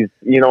he's,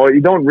 you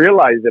don't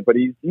realize it, but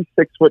he's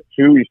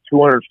 6'2", he's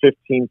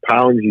 215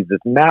 pounds. He's this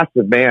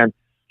massive man.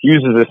 He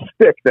uses a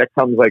stick that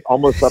comes like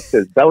almost up to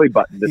his belly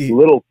button, this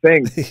little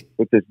thing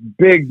with this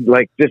big,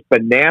 like just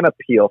banana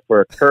peel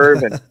for a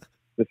curve. And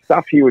the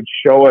stuff he would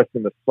show us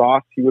and the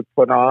sauce he would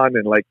put on,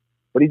 and like,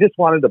 but he just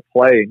wanted to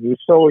play, and he was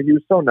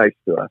so nice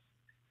to us.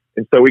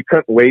 And so we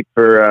couldn't wait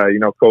for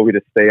Kobe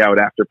to stay out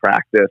after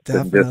practice.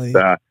 Definitely.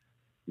 And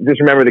just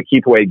remember the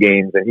keep away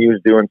games. And he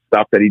was doing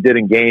stuff that he did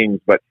in games,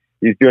 but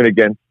he's doing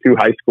against two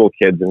high school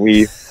kids, and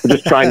we were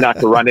just trying not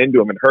to run into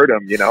him and hurt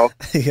him,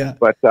 Yeah.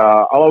 But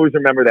I'll always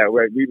remember that.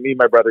 Me and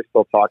my brother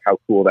still talk how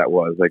cool that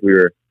was. Like we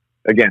were,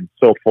 again,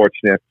 so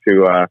fortunate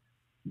to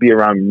be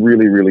around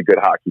really, really good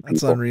hockey people.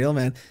 That's unreal,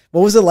 man.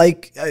 What was it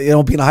like,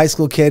 being a high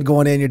school kid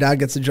going in, your dad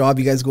gets a job,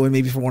 you guys go in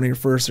maybe for one of your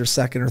first or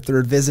second or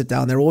third visit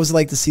down there. What was it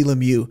like to see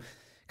Lemieux?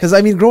 Because,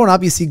 I mean, growing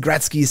up, you see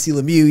Gretzky, you see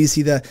Lemieux, you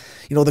see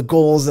the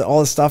goals,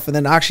 all this stuff, and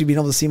then actually being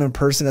able to see him in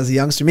person as a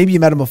youngster. Maybe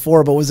you met him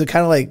before, but was it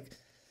kind of like,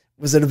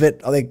 was it a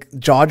bit like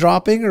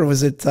jaw-dropping, or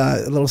was it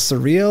a little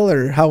surreal,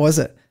 or how was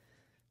it?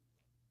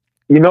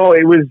 It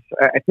was,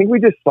 I think we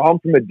just saw him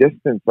from a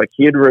distance. Like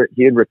he had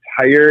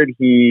retired.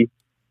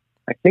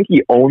 I think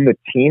he owned the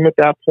team at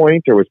that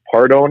point, or was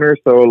part owner.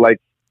 So like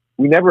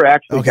we never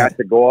actually got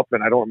to go up,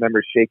 and I don't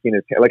remember shaking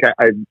his hand. Like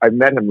I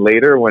met him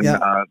later when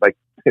like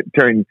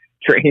during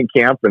training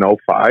camp in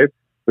 2005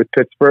 with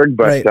Pittsburgh,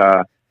 but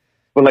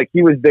but like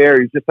he was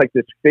there. He's just like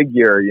this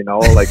figure,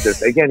 like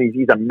this. Again,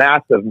 he's a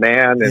massive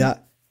man, and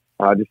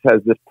just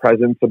has this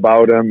presence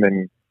about him.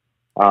 And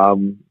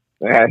I'm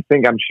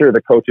sure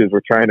the coaches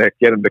were trying to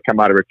get him to come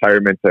out of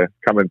retirement to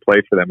come and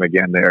play for them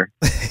again there.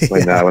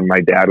 when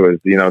my dad was,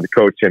 the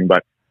coaching.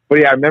 But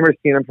yeah, I remember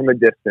seeing him from a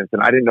distance,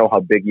 and I didn't know how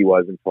big he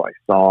was until I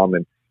saw him.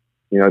 And,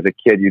 as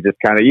a kid, you just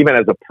kind of, even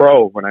as a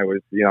pro, when I was,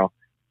 you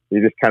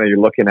just kind of, you're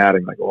looking at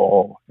him like,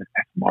 oh,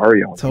 that's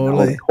Mario.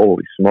 Totally. Like,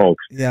 holy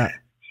smokes. Yeah.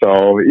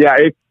 So yeah,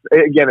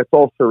 it's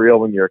all surreal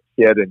when you're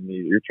a kid and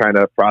you're trying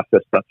to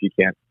process stuff you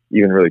can't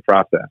even really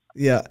process.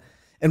 Yeah.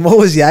 And what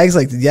was Yags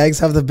like? Did Yags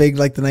have the big,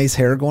 like the nice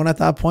hair going at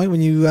that point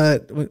when you saw?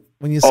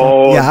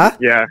 Oh yeah.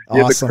 He had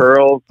the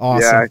curls.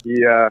 Awesome.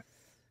 Yeah.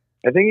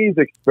 I think he's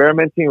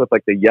experimenting with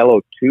like the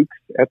yellow toques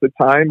at the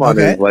time on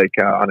his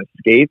on his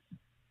skates.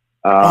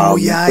 He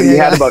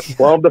had about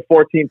 12 to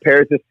 14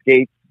 pairs of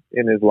skates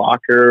in his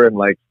locker, and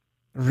like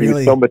he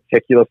was so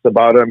meticulous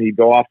about them. He'd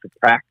go off to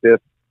practice.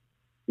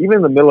 Even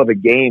in the middle of a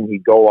game,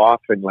 he'd go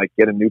off and like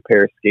get a new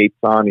pair of skates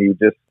on.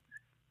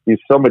 He's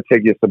so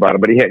meticulous about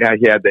it. But he had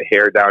the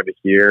hair down to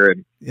here,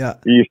 and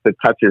he used to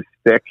touch his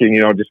stick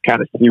and just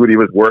kind of see what he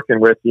was working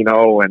with, and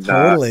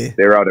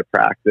they were out at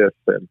practice,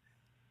 and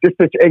just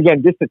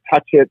to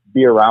touch it,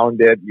 be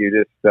around it, you're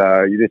just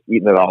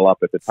eating it all up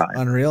at the time.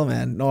 Unreal,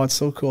 man. No, it's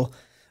so cool.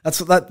 That's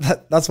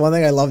one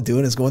thing I love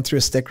doing, is going through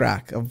a stick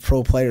rack of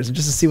pro players and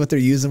just to see what they're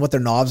using, what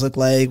their knobs look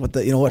like, what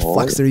what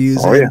flex they're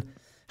using,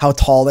 how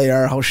tall they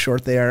are, how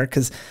short they are.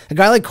 Because a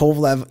guy like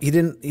Kovalev,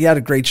 he had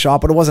a great shot,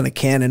 but it wasn't a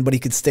cannon, but he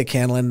could stick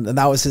handling, and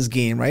that was his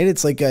game, right?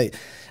 It's like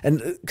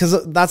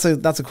because that's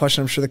a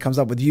question I'm sure that comes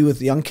up with you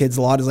with young kids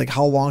a lot, is like,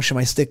 how long should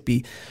my stick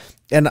be?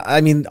 And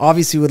I mean,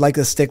 obviously you would like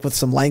a stick with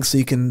some length so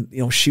you can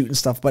shoot and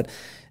stuff, but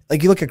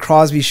like you look at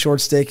Crosby's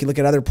short stick, you look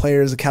at other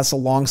players that cast a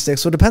long stick.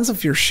 So it depends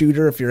if you're a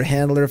shooter, if you're a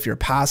handler, if you're a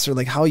passer,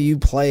 like how you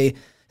play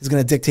is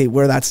going to dictate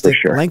where that stick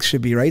length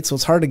should be, right? So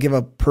it's hard to give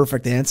a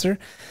perfect answer.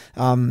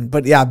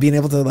 But yeah, being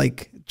able to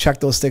like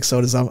check those sticks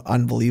out is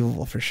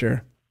unbelievable for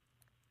sure.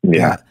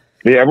 Yeah.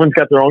 Everyone's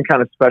got their own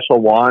kind of special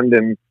wand.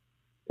 And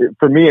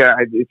for me,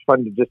 it's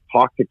fun to just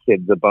talk to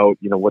kids about,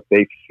 what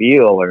they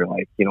feel, or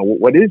like,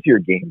 what is your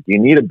game? Do you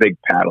need a big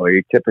paddle? Are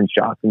you tipping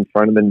shots in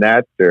front of the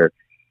net? Or,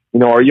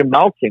 are you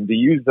milking?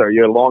 Are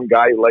you a long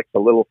guy who likes a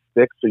little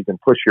stick so you can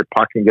push your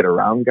puck and get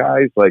around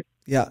guys? Like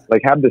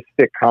have the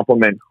stick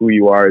complement who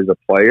you are as a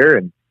player.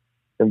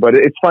 But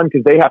it's fun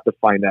because they have to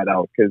find that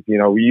out. Because,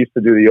 we used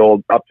to do the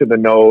old up to the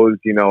nose,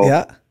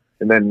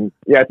 and then,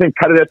 I think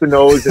cut it at the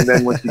nose. And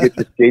then once you get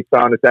your skates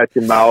on, it's at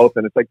your mouth.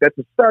 And it's like, that's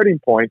a starting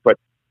point, but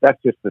that's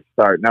just the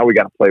start. Now we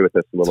got to play with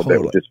this a little bit,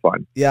 which is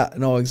fun. Yeah,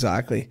 no,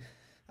 exactly.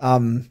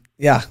 There's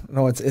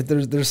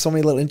so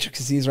many little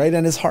intricacies, right?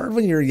 And it's hard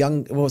when you're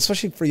young, well,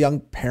 especially for young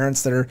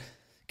parents that are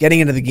getting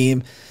into the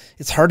game.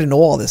 It's hard to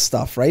know all this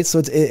stuff, right? So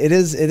it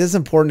is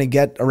important to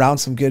get around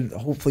some good,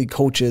 hopefully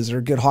coaches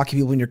or good hockey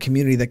people in your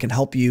community that can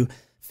help you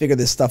figure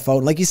this stuff out.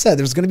 And like you said,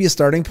 there's going to be a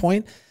starting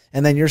point,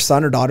 and then your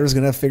son or daughter is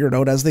going to figure it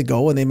out as they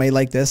go, and they may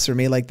like this or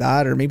may like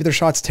that, or maybe their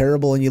shot's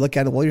terrible and you look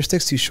at it, well, your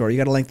stick's too short. You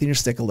got to lengthen your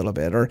stick a little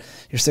bit, or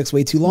your stick's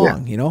way too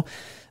long,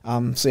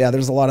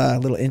 there's a lot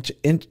of little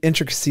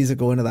intricacies that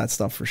go into that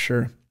stuff for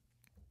sure.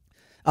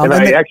 And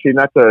I actually,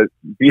 not to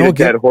beat a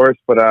dead horse,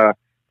 but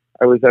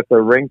I was at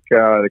the rink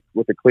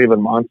with the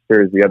Cleveland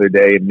Monsters the other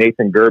day.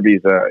 Nathan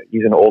Gerby's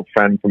he's an old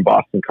friend from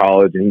Boston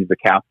College, and he's the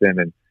captain.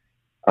 And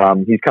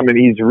he's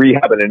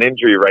rehabbing an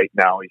injury right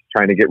now. He's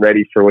trying to get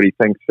ready for what he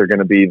thinks are going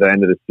to be the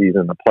end of the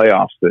season, the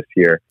playoffs this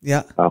year.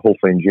 Yeah,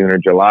 hopefully in June or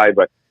July.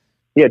 But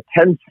he had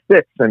 10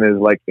 sticks in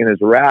his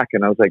rack,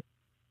 and I was like,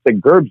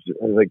 Gerbs,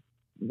 I was like,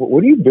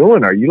 what are you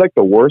doing? Are you like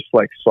the worst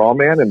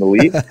sawman in the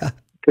league?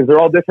 Because they're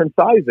all different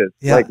sizes.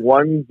 Yeah. Like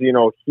one's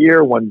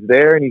here, one's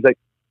there, and he's like,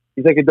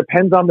 it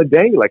depends on the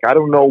day. Like, I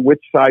don't know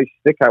which size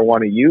stick I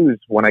want to use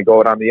when I go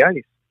out on the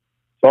ice.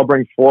 So I'll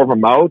bring 4 of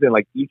them out, and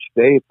like each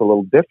day it's a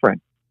little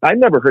different. I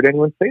never heard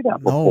anyone say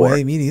that before. No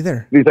way, me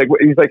neither. He's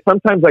like,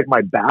 sometimes like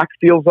my back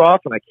feels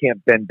off and I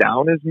can't bend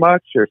down as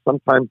much, or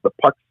sometimes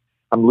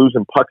I'm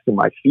losing pucks in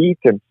my feet.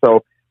 And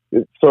so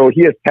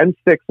he has 10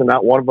 sticks and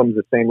not one of them is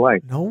the same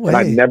length. No way. And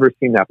I've never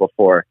seen that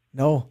before.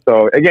 No.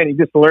 So again, he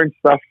just learns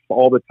stuff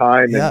all the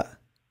time. Yeah. And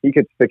he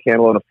could stick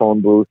handle in a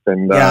phone booth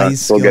and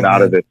still get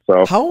out of it.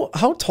 So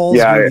how tall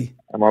is Gerby?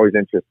 I'm always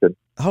interested.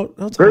 How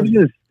tall?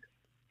 Gerby is,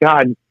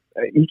 God,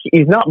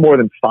 he's not more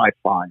than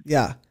 5'5".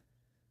 Yeah.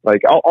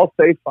 Like I'll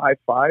say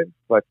 5'5",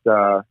 but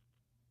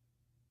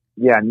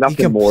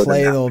nothing more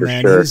than that, though, for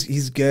man. sure.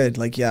 He's good.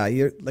 Like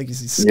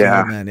he's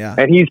skilled, man. Yeah,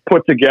 and he's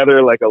put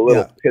together like a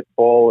little pit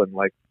bull, and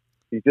like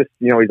he's just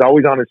he's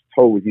always on his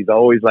toes. He's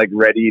always like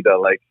ready to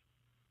like.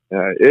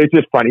 It's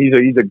just fun. He's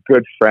a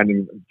good friend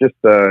and just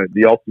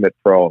the ultimate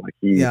pro. Like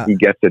he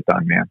gets it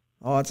done, man.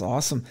 Oh, that's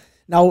awesome.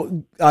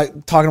 Now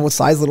talking about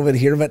size a little bit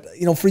here, but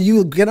for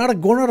you going out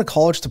of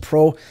college to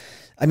pro.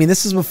 I mean,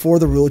 this is before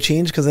the rule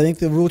change, because I think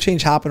the rule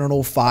change happened in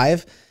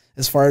 2005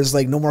 as far as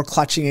like no more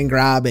clutching and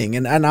grabbing.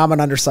 And I'm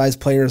an undersized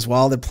player as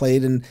well that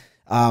played. And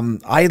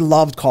I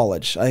loved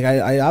college. Like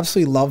I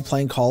absolutely loved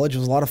playing college. It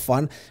was a lot of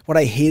fun. What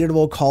I hated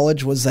about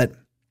college was that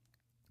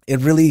there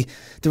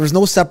was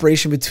no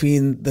separation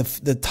between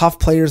the tough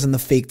players and the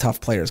fake tough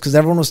players, because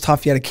everyone was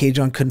tough. You had a cage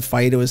on, couldn't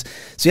fight. So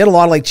you had a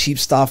lot of like cheap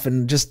stuff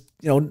and just,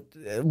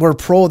 where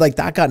pro, like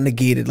that got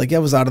negated. Like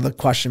that was out of the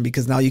question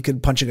because now you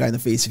could punch a guy in the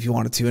face if you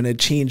wanted to, and it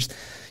changed,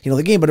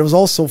 the game. But it was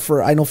also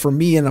I know for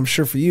me, and I'm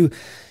sure for you,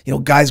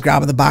 guys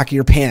grabbing the back of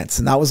your pants,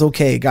 and that was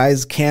okay.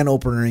 Guys can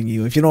openering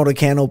you. If you know what a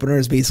can opener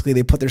is, basically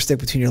they put their stick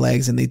between your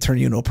legs and they turn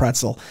you into a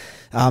pretzel.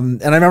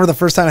 And I remember the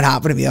first time it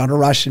happened to me on a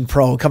rush in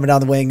pro, coming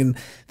down the wing and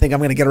think I'm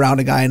going to get around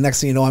a guy, and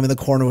next thing you know, I'm in the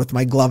corner with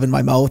my glove in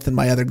my mouth and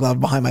my other glove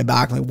behind my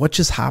back. I'm like, what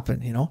just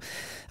happened?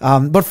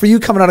 But for you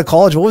coming out of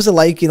college, what was it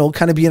like?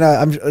 Kind of being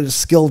a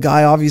skilled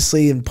guy,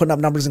 obviously, and putting up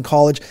numbers in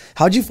college.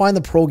 How'd you find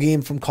the pro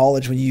game from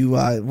college when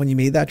you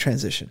made that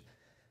transition?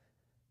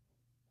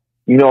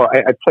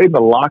 I played the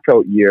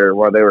lockout year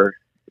while they were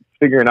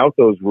figuring out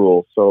those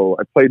rules. So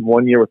I played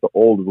 1 year with the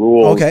old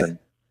rules. Okay.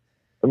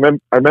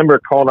 And I remember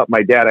calling up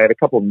my dad. I had a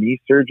couple of knee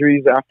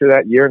surgeries after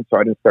that year, and so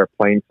I didn't start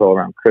playing till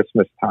around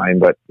Christmas time.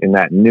 But in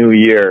that new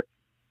year,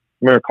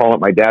 I remember calling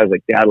up my dad. I was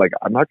like, Dad, like,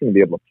 I'm not going to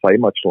be able to play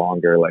much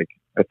longer. Like,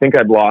 I think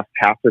I'd lost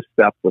half a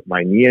step with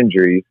my knee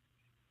injuries,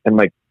 and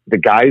like the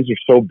guys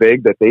are so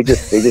big that they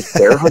just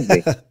bear hug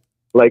me.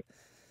 Like,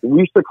 we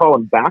used to call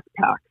them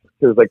backpacks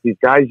because like these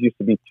guys used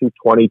to be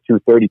 220,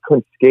 230,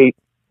 couldn't skate,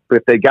 but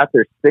if they got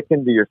their stick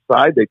into your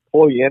side, they'd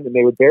pull you in and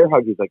they would bear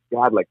hug you. Like,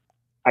 God, like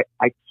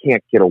I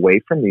can't get away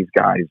from these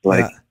guys.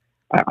 Like,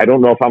 I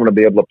don't know if I'm going to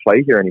be able to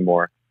play here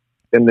anymore.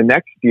 Then the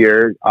next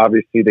year,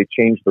 obviously they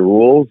changed the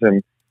rules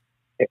and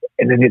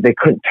then they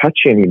couldn't touch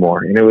you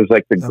anymore. And it was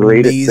like the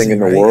greatest thing in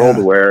the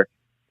world where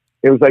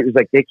it was like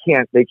they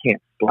can't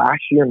slash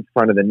you in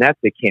front of the net.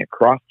 They can't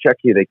cross check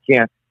you. They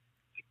can't.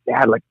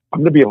 Dad, like,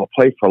 I'm going to be able to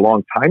play for a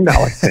long time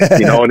now, I think,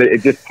 and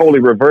it just totally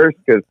reversed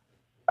because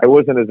I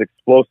wasn't as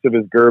explosive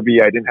as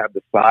Gerby. I didn't have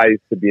the size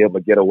to be able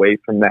to get away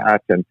from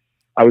that. And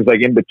I was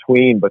like in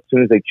between, but as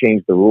soon as they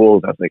changed the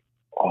rules, I was like,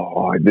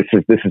 oh, this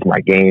is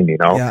my game,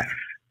 Yeah.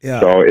 Yeah.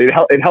 So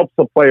it helps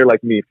a player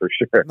like me for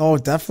sure. No,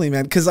 definitely,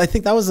 man. Because I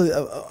think that was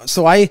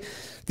the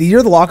year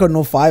of the lockout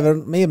in 05. I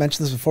may have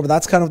mentioned this before, but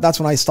that's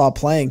when I stopped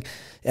playing,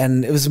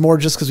 and it was more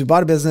just because we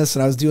bought a business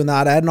and I was doing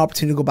that. I had an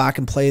opportunity to go back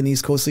and play in the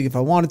East Coast League if I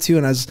wanted to,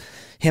 and I was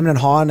him and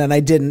Han, and I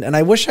didn't. And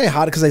I wish I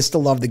had it because I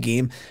still love the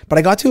game. But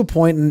I got to a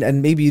point,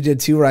 and maybe you did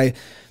too, where I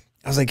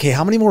was like, hey,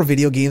 how many more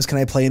video games can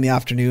I play in the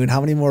afternoon?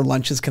 How many more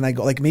lunches can I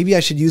go? Like, maybe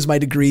I should use my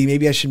degree.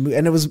 Maybe I should move.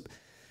 And it was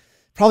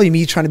probably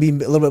me trying to be a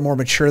little bit more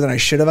mature than I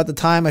should have at the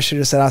time. I should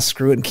have said,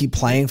 screw it and keep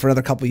playing for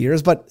another couple of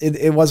years, but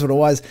it was what it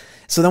was.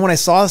 So then when I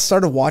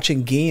started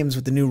watching games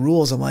with the new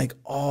rules, I'm like,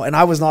 oh, and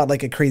I was not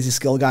like a crazy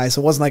skill guy.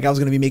 So it wasn't like I was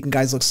going to be making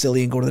guys look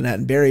silly and go to the net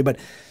and bury, but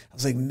I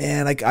was like,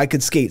 man, I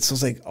could skate. So I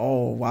was like,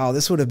 oh, wow,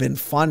 this would have been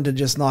fun to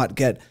just not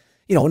get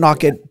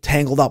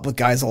tangled up with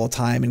guys all the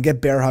time and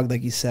get bear hugged,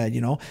 like you said,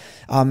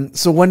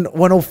 So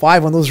when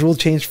 05, when those rules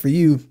changed for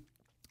you,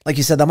 like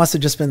you said, that must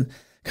have just been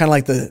kind of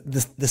like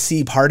the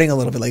sea parting a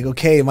little bit. Like,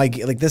 okay,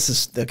 this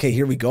is okay.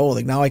 Here we go.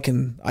 Like now I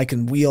can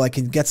wheel. I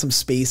can get some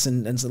space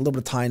and a little bit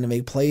of time to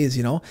make plays.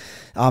 And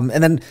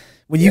then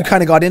when you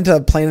kind of got into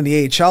playing in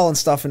the AHL and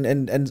stuff,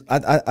 and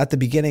at the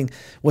beginning,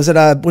 was it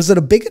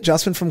a big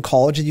adjustment from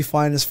college that you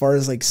find as far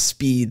as like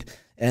speed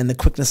and the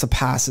quickness of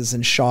passes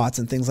and shots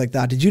and things like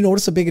that? Did you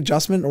notice a big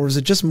adjustment, or was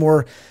it just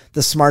more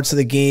the smarts of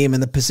the game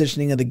and the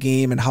positioning of the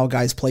game and how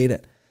guys played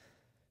it?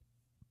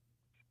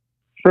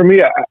 For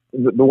me,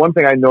 the one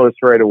thing I noticed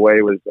right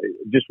away was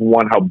just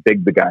how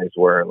big the guys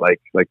were.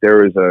 Like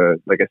there was a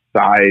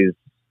size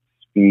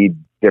speed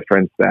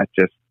difference that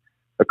just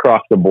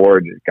across the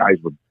board, guys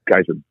were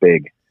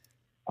big,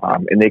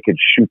 and they could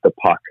shoot the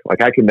puck.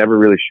 Like I could never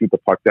really shoot the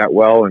puck that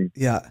well, and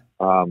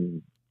I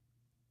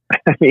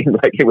mean,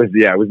 like it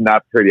was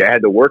not pretty. I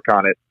had to work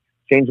on it,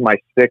 change my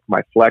stick,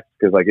 my flex,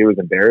 because like it was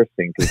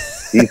embarrassing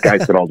because these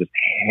guys could all just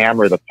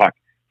hammer the puck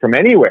from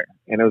anywhere,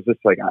 and it was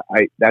just like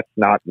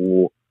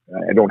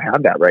I don't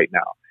have that right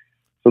now.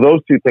 So those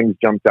two things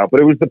jumped out,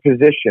 but it was the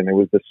position. It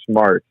was the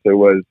smarts. It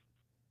was,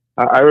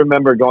 I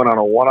remember going on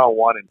a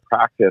one-on-one in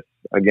practice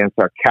against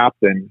our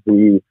captain,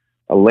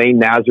 Elaine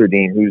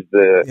Nazardine, who's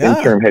the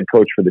interim head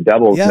coach for the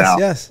Devils now.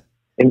 Yes.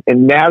 And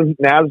Naz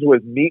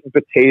was meat and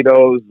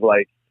potatoes,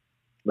 like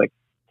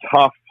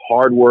tough,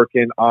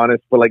 hardworking,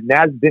 honest, but like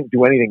Naz didn't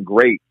do anything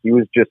great. He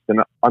was just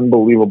an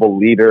unbelievable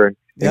leader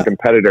and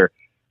competitor.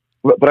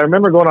 But I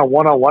remember going on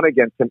one-on-one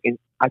against him, and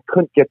I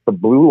couldn't get the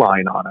blue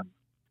line on him.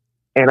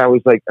 And I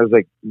was like,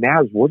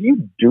 Naz, what are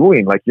you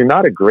doing? Like, you're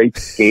not a great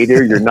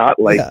skater. You're not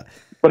like,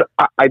 but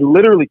I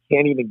literally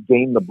can't even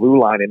gain the blue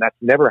line. And that's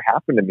never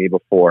happened to me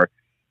before.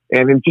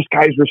 And then just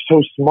guys were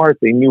so smart.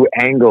 They knew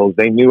angles.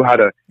 They knew how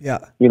to,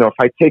 if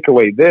I take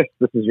away this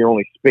is your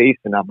only space.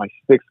 And now my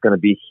stick's going to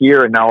be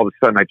here. And now all of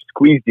a sudden I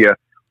squeezed you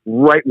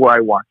right where I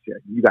want you.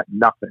 You got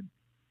nothing.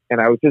 And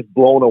I was just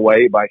blown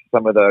away by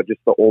some of the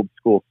old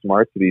school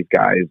smarts of these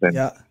guys.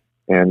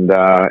 And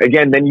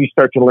again, then you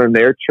start to learn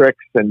their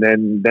tricks, and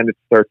then it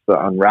starts to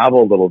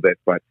unravel a little bit.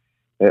 But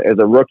as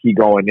a rookie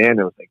going in,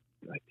 it was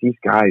like these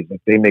guys,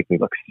 like they make me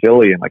look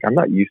silly, and like I'm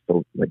not used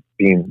to like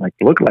being like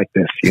look like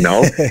this,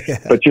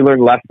 But you learn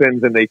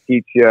lessons, and they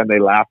teach you, and they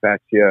laugh at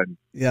you, and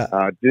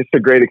just a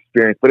great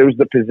experience. But it was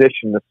the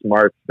position, the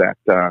smarts that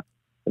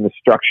and the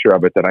structure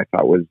of it that I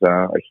thought was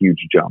a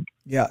huge jump.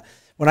 Yeah.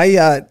 When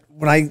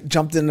I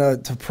jumped into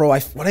pro,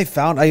 what I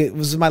found, it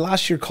was my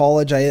last year of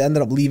college. I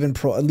ended up leaving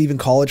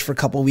college for a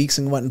couple of weeks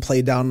and went and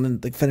played down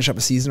and like finish up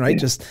a season, right?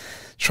 Just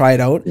try it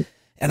out.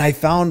 And I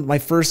found my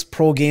first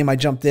pro game, I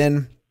jumped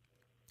in,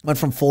 went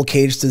from full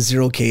cage to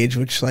zero cage,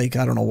 which, like,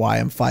 I don't know why.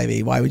 I'm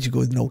 5'8". Why would you go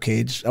with no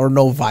cage or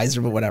no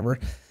visor, but whatever.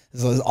 It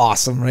was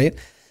awesome, right?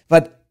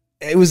 But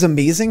it was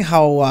amazing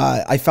how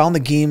I found the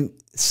game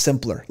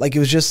simpler. Like, it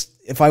was just,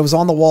 if I was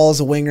on the wall as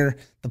a winger,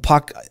 the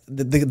puck,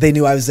 they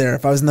knew I was there.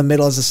 If I was in the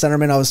middle as a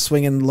centerman, I was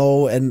swinging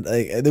low, and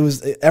there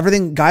was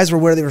everything. Guys were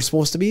where they were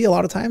supposed to be a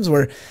lot of times.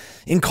 Where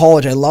in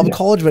college, I love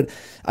college, but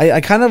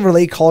I kind of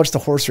relate college to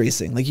horse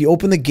racing. Like, you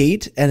open the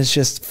gate and it's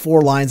just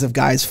 4 lines of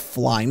guys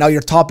flying. Now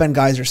your top end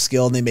guys are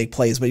skilled and they make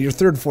plays, but your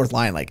third and fourth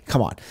line, like,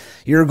 come on,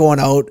 you're going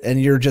out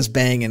and you're just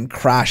banging,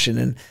 crashing,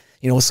 and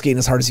skating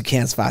as hard as you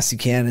can, as fast as you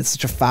can. It's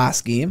such a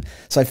fast game.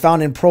 So I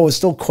found in pro, it was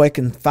still quick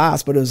and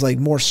fast, but it was like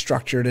more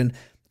structured and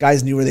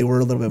guys knew where they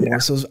were a little bit more.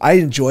 So I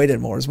enjoyed it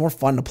more. It was more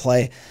fun to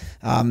play.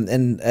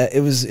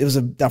 It was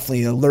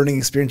definitely a learning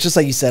experience. Just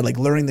like you said, like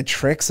learning the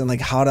tricks and like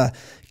how to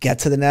get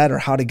to the net or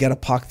how to get a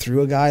puck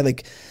through a guy.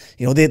 Like,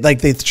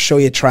 they show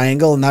you a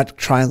triangle and that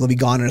triangle will be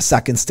gone in a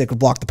second. Stick would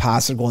block the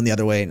pass or going the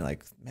other way. And you're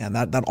like, man,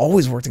 that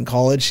always worked in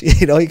college.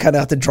 You kind of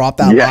have to drop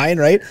that line,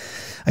 right?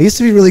 I used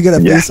to be really good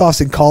at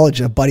face-offs in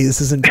college. Buddy,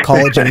 this isn't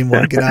college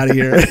anymore. Get out of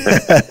here.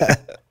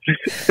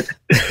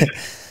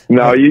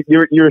 No, you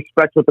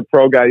respect what the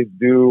pro guys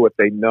do, what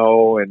they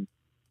know, and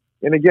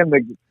again,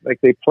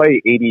 they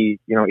play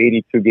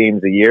 82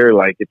 games a year.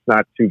 Like, it's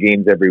not 2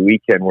 games every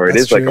weekend where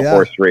That's true, like a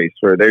horse race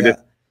where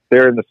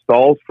they're in the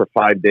stalls for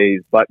 5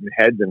 days, butting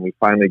heads, and we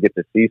finally get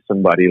to see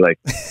somebody. Like,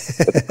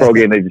 at the pro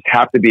game, they just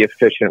have to be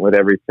efficient with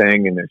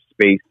everything and their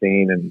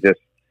spacing and just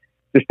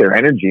their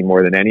energy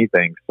more than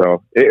anything.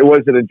 So it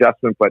was an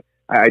adjustment, but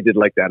I did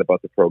like that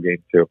about the pro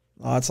game too.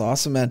 Oh, that's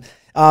awesome, man.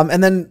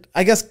 And then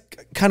I guess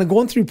kind of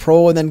going through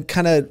pro and then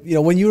kind of,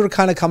 when you were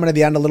kind of coming to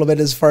the end a little bit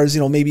as far as,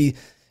 maybe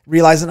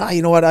realizing,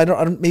 you know what, I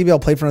don't, maybe I'll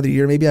play for another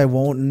year, maybe I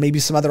won't. And maybe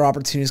some other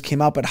opportunities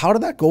came up, but how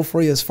did that go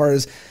for you as far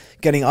as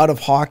getting out of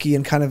hockey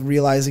and kind of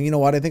realizing, you know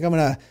what, I think I'm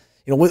going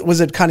to,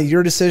 was it kind of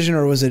your decision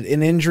or was it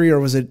an injury or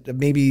was it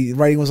maybe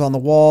writing was on the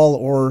wall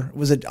or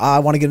was it, I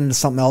want to get into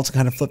something else and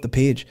kind of flip the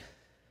page?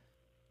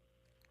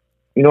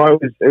 It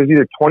was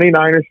either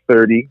 29 or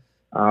 30.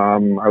 I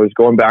was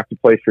going back to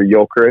play for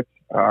Jokerit.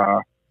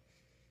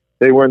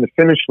 They were in the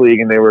Finnish league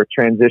and they were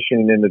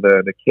transitioning into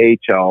the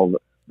KHL,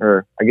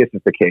 or I guess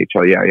it's the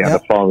KHL. Yeah.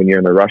 The following year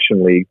in the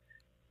Russian league.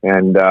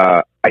 And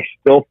I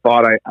still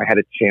thought I had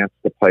a chance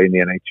to play in the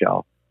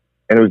NHL.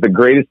 And it was the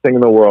greatest thing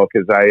in the world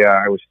because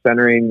I was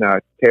centering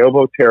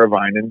Teuvo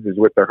Teravainen, who's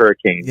with the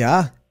Hurricanes.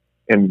 Yeah.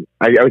 And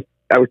I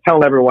was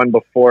telling everyone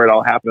before it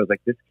all happened, I was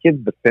like, this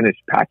kid's the Finnish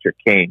Patrick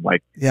Kane.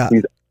 Like,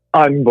 he's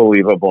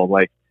unbelievable.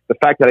 Like, the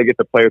fact that I get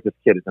to play with this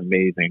kid is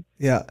amazing.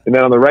 Yeah. And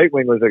then on the right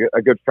wing was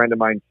a good friend of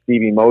mine,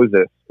 Stevie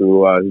Moses,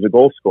 who's a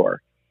goal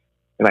scorer.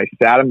 And I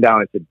sat him down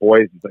and said,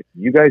 boys, he's like,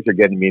 you guys are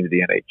getting me into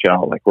the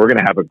NHL. Like, we're going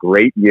to have a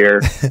great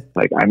year.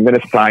 Like, I'm going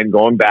to sign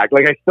going back.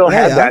 Like, I still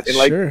had that. And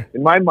like,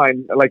 in my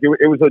mind, like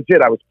it was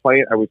legit.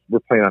 We're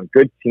playing on a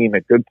good team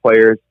and good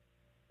players.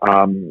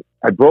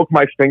 I broke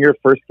my finger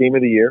first game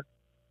of the year.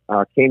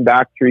 Came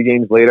back 3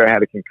 games later. I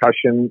had a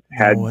concussion,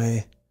 had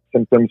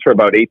symptoms for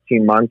about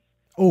 18 months.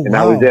 Oh, and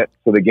that was it.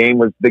 So the game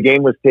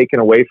was taken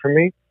away from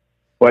me,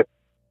 but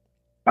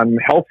I'm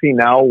healthy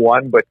now,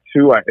 1, but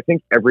 2, I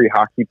think every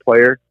hockey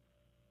player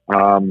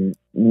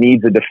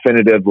needs a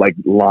definitive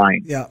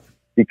line. Yeah.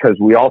 Because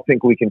we all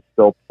think we can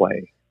still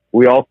play.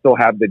 We all still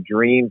have the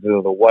dreams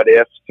or the what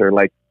ifs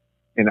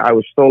and I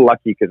was so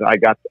lucky because I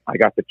got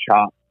the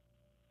chop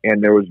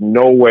and there was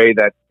no way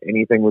that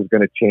anything was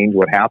going to change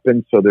what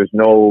happened. So there's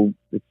no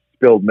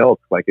spilled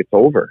milk. Like, it's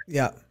over.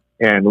 Yeah.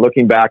 And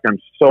looking back, I'm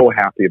so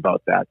happy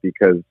about that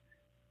because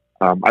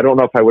I don't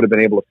know if I would have been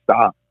able to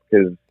stop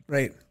because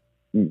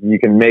you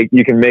can make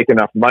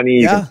enough money,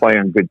 you can play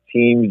on good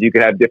teams, you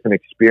can have different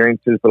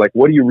experiences, but like,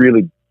 what are you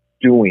really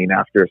doing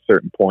after a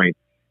certain point?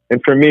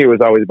 And for me, it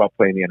was always about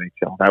playing the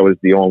NHL. That was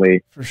the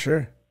only for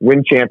sure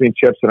win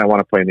championships, and I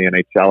want to play in the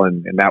NHL,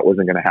 and that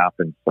wasn't going to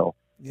happen. So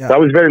I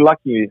was very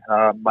lucky.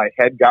 My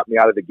head got me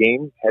out of the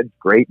game. Head's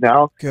great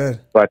now. Good,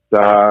 but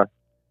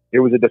it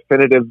was a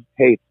definitive,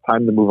 hey, it's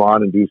time to move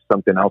on and do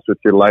something else with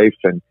your life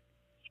and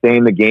stay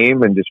in the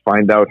game and just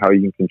find out how you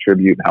can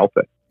contribute and help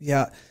it.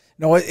 Yeah.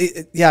 No,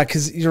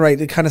 because you're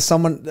right. It kind of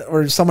someone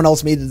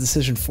else made the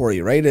decision for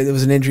you, right? It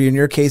was an injury in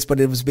your case, but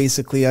it was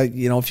basically,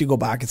 if you go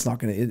back, it's not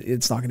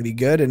gonna be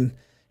good. And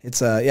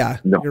it's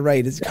you're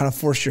right. It's kind of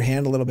forced your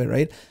hand a little bit,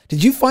 right?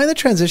 Did you find the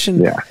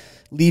transition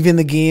leaving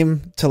the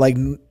game to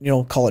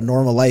call it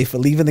normal life, but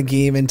leaving the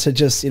game into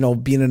just,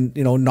 being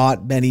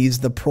not Ben Eaves,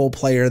 the pro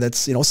player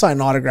that's,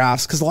 signing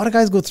autographs? Because a lot of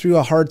guys go through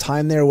a hard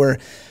time there where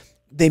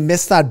they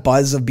miss that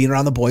buzz of being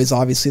around the boys.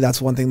 Obviously,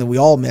 that's one thing that we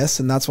all miss,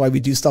 and that's why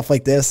we do stuff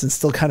like this and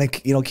still kind of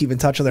keep in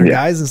touch with our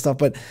guys and stuff.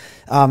 But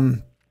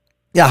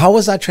Yeah. How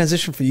was that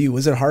transition for you?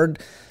 Was it hard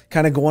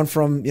kind of going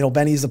from,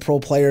 Ben Eaves, the pro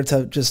player,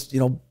 to just,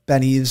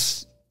 Ben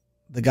Eaves,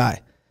 the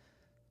guy?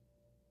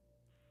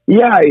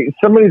 Yeah,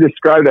 somebody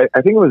described it.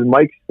 I think it was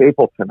Mike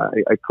Stapleton.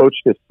 I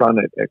coached his son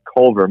at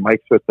Culver.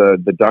 Mike's with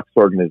the Ducks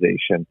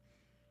organization.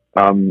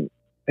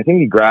 I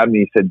think he grabbed me.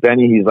 He said,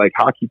 "Benny," he's like,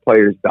 "hockey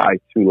players die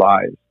two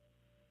lives.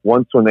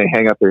 Once when they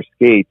hang up their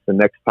skates, the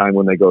next time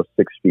when they go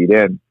 6 feet in."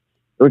 And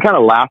we kind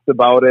of laughed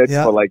about it,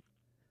 but like,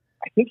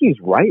 I think he's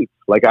right.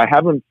 Like, I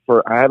haven't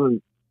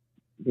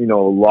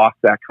lost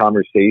that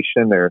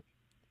conversation, or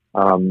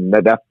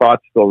that thought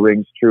still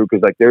rings true,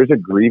 because like there's a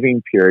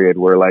grieving period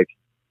where like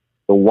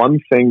the one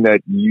thing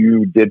that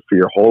you did for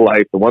your whole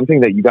life, the one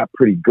thing that you got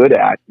pretty good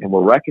at and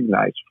were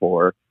recognized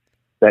for,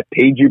 that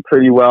paid you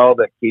pretty well,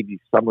 that gave you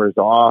summers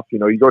off, you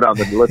go down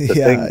the list of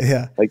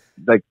things,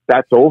 like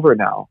that's over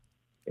now.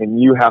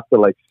 And you have to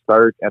like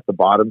start at the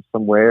bottom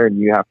somewhere, and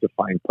you have to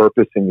find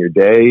purpose in your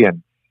day.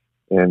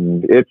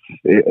 And it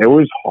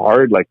was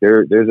hard. Like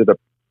there's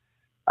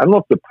I don't know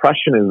if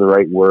depression is the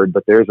right word,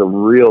 but there's a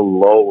real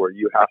low where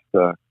you have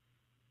to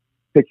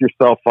pick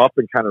yourself up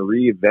and kind of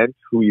reinvent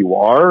who you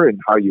are and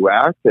how you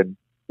act. And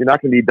you're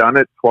not going to be done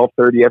at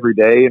 12:30 every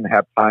day and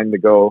have time to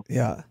go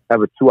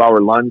have a 2-hour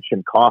lunch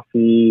and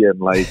coffee. And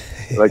like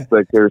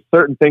there's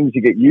certain things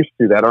you get used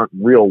to that aren't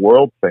real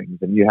world things,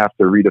 and you have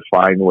to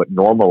redefine what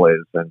normal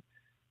is. And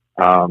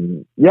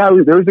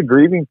there was a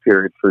grieving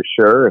period for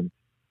sure. And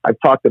I've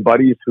talked to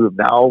buddies who have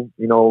now,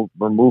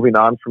 were moving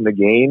on from the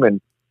game,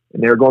 and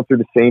they're going through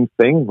the same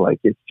thing. Like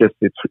it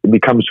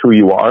becomes who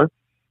you are.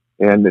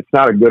 And it's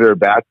not a good or a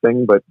bad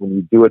thing, but when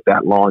you do it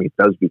that long, it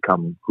does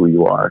become who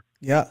you are.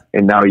 Yeah.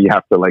 And now you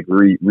have to like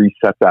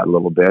reset that a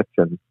little bit.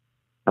 And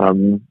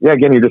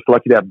again, you're just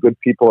lucky to have good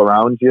people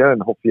around you,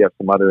 and hopefully you have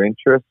some other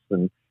interests,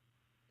 and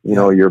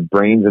your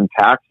brain's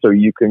intact, so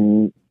you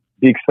can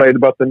be excited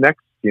about the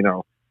next,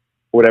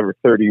 whatever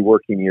 30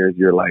 working years of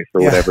your life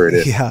or whatever it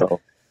is. Yeah. So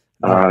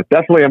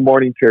definitely a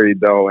mourning period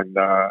though. And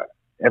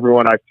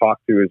everyone I've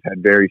talked to has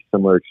had very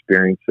similar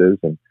experiences.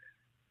 And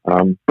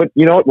but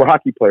you know what? We're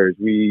hockey players.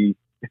 We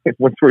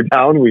once we're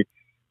down, we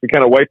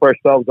kind of wipe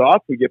ourselves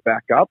off. We get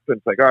back up, and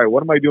it's like, all right,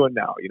 what am I doing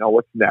now?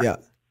 What's next? Yeah.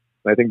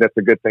 And I think that's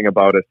a good thing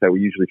about us, that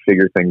we usually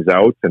figure things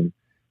out. And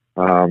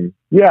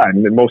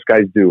and most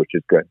guys do, which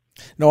is good.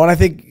 No, and I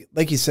think,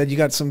 like you said, you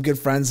got some good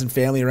friends and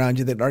family around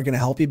you that are going to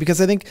help you,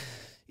 because I think,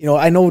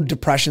 I know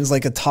depression's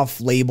like a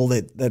tough label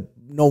that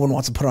no one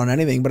wants to put on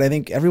anything, but I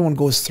think everyone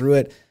goes through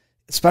it.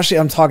 Especially,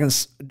 I'm talking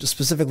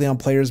specifically on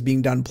players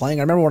being done playing.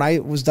 I remember when I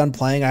was done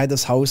playing, I had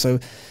this house. So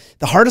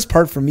the hardest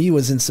part for me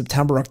was in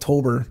September,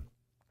 October,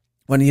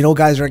 when,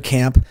 guys are at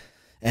camp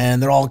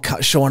and they're all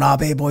showing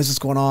up. Hey boys, what's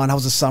going on?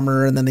 How's the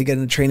summer? And then they get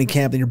into training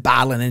camp, and you're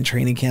battling in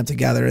training camp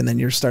together, and then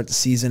you start the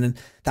season. And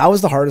that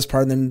was the hardest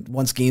part. And then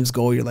once games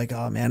go, you're like,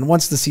 oh man,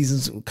 once the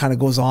season kind of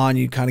goes on,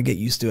 you kind of get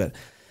used to it.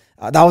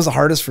 That was the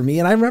hardest for me.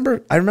 And I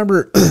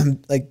remember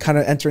like kind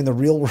of entering the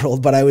real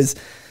world, but I was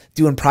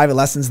doing private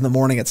lessons in the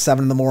morning at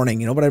 7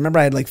 a.m, but I remember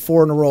I had like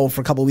 4 in a row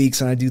for a couple of weeks,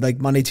 and I'd do like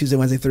Monday, Tuesday,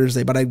 Wednesday,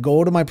 Thursday, but I'd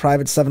go to my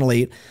private 7 till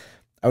 8.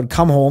 I would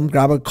come home,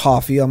 grab a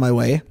coffee on my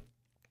way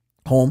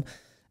home,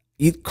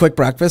 eat quick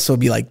breakfast. So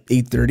it'd be like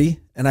 8:30,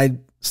 and I'd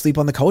sleep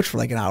on the couch for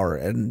like an hour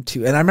and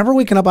two. And I remember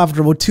waking up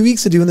after about 2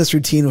 weeks of doing this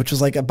routine, which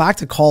was like a back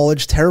to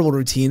college, terrible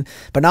routine.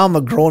 But now I'm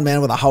a grown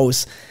man with a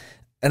house,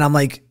 and I'm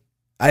like,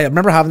 I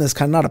remember having this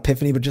kind of not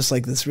epiphany, but just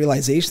like this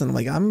realization. I'm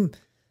like, I'm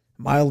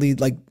mildly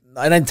like,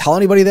 I didn't tell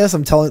anybody this.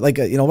 I'm telling but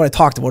I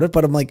talked about it,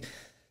 but I'm like,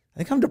 I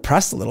think I'm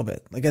depressed a little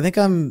bit. Like, I think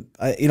and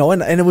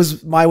it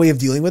was my way of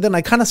dealing with it. And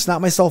I kind of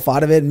snapped myself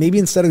out of it. And maybe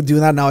instead of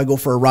doing that, now I go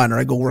for a run, or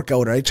I go work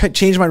out, or I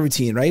change my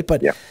routine. Right.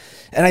 But,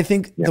 and I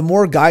think the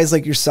more guys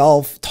like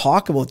yourself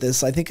talk about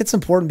this, I think it's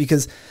important,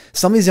 because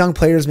some of these young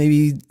players,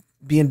 maybe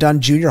being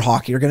done junior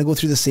hockey, are going to go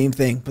through the same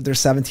thing, but they're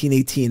 17,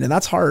 18, and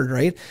that's hard.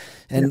 Right.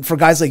 And for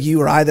guys like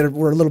you or I that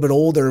were a little bit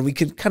older, we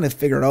could kind of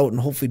figure it out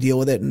and hopefully deal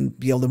with it and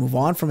be able to move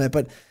on from it.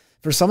 But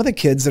for some of the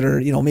kids that are,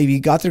 maybe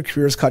got their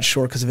careers cut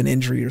short because of an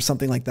injury or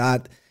something like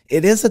that,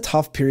 it is a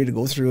tough period to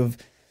go through, of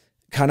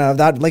kind of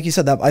that, like you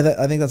said, that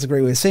I think that's a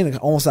great way of saying it,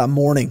 almost that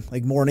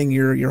mourning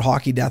your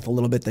hockey death a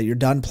little bit, that you're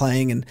done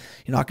playing and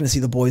you're not going to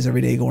see the boys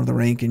every day going to the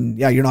rink, and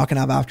you're not going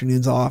to have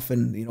afternoons off.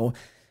 And,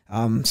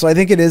 so I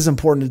think it is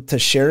important to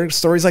share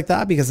stories like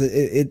that, because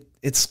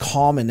it's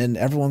common and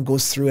everyone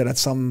goes through it at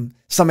some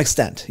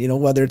extent,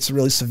 whether it's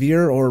really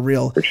severe or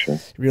real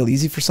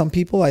easy for some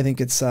people. I think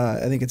it's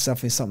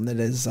definitely something that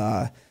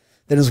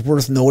is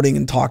worth noting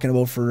and talking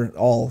about for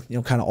all,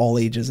 kind of all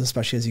ages,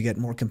 especially as you get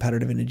more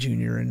competitive into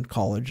junior and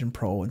college and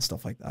pro and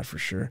stuff like that, for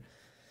sure.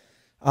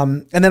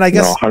 And then I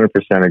guess 100%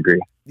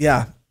 agree.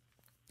 Yeah.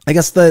 I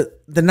guess the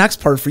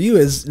next part for you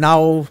is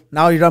now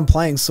you're done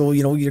playing. So,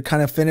 you're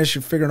kind of finished,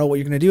 you're figuring out what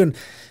you're going to do. And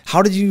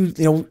how did you,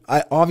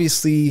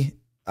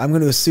 I'm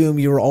going to assume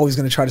you were always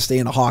going to try to stay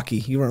in hockey.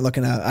 You weren't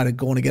looking at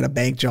going to get a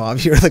bank job.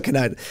 You were looking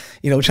at,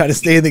 trying to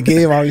stay in the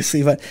game,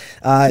 obviously. But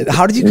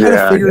how did you kind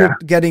of figure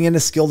getting into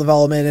skill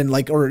development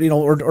and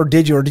or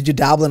did you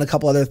dabble in a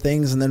couple other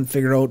things and then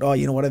figure out, oh,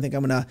 you know what, I think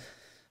I'm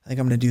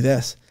going to do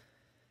this?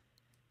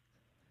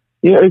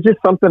 Yeah, it's just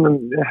something.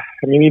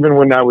 I mean, even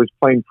when I was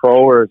playing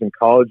pro or in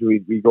college,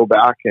 we go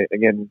back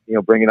again.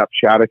 Bringing up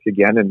Shattuck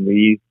again, and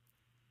they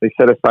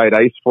set aside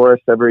ice for us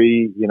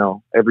every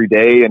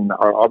day, and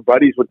our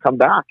buddies would come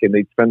back and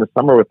they'd spend the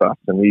summer with us,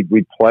 and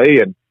we'd play.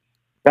 And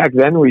back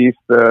then, we used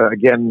to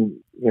again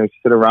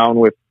sit around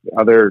with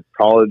other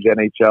college,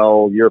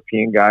 NHL,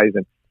 European guys,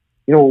 and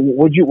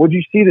what'd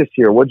you see this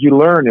year? What'd you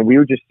learn? And we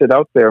would just sit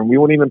out there, and we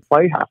wouldn't even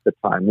play half the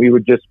time. We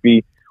would just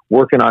be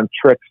working on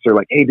tricks, or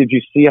like, hey, did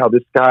you see how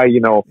this guy,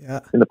 in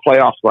the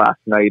playoffs last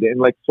night? And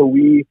so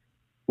we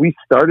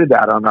started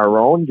that on our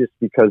own just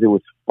because it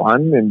was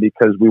fun and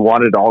because we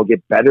wanted to all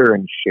get better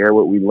and share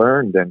what we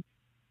learned. And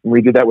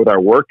we did that with our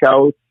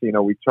workouts.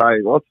 We try,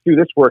 let's do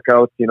this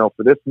workout,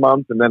 for this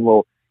month. And then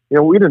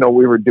we didn't know what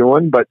we were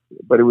doing, but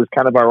it was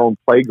kind of our own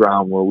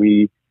playground where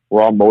we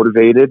were all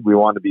motivated. We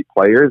wanted to be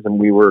players and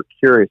we were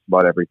curious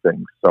about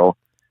everything. So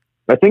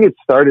I think it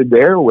started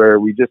there where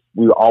we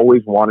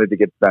always wanted to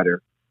get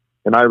better.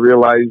 And I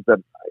realized that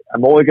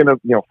I'm only going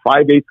to,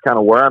 5'8" kind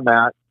of where I'm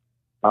at.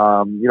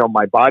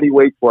 My body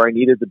weight's where I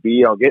needed to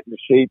be. I'll get into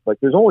shape. Like,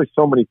 there's only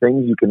so many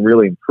things you can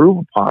really improve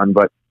upon,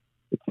 but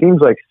it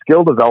seems like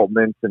skill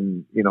development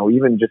and,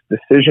 even just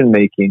decision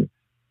making,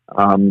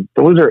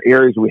 those are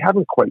areas we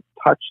haven't quite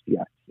touched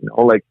yet.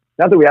 Not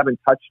that we haven't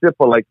touched it,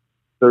 but like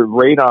the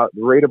rate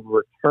of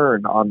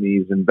return on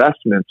these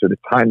investments or the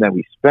time that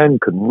we spend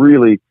could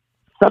really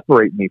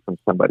separate me from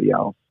somebody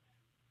else.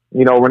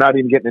 We're not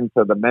even getting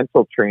into the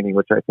mental training,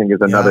 which I think is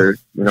another,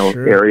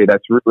 sure, area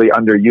that's really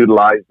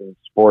underutilized in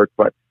sport.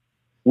 But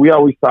we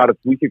always thought if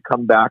we could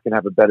come back and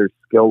have a better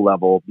skill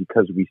level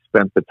because we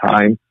spent the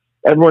time,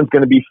 everyone's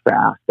going to be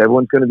fast.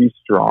 Everyone's going to be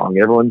strong.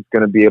 Everyone's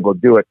going to be able to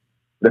do it.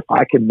 But if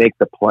I can make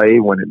the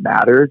play when it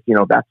matters,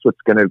 that's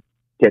what's going to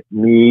get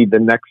me the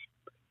next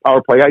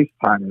power play ice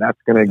time. And that's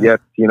going to get,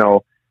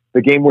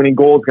 the game winning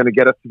goal is going to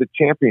get us to the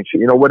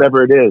championship,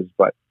 whatever it is.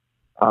 But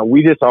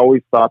we just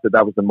always thought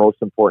that was the most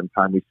important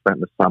time we spent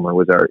in the summer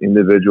was our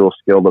individual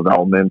skill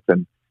development.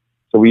 And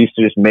so we used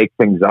to just make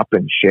things up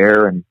and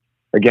share. And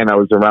again, I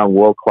was around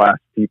world-class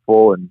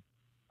people and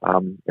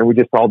we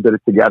just all did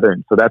it together.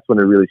 And so that's when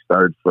it really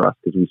started for us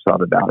because we saw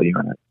the value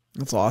in it.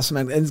 That's awesome.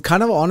 And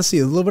kind of honestly,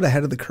 a little bit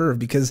ahead of the curve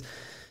because,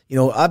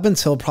 up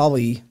until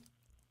probably,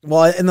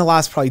 in the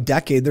last probably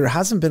decade, there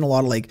hasn't been a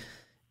lot of like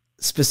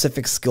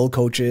specific skill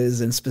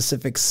coaches and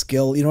specific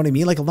skill, you know what I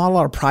mean? Like not a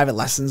lot of private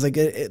lessons. Like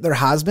there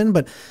has been,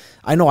 but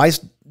I know I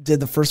did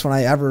the first one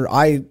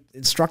I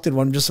instructed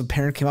one, just a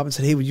parent came up and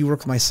said, hey, would you work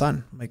with my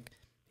son? I'm like,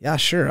 yeah,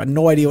 sure. I had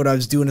no idea what I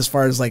was doing as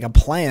far as like a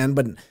plan,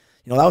 but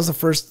that was the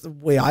first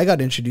way I got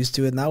introduced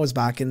to it. And that was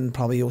back in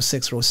probably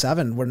 06 or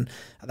 07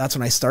 that's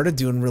when I started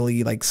doing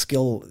really like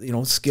skill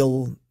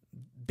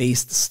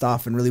based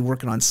stuff and really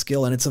working on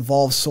skill. And it's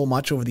evolved so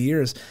much over the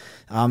years.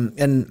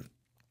 And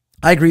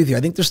I agree with you. I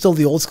think there's still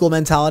the old school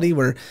mentality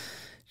where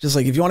just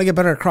like, if you want to get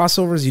better at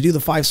crossovers, you do the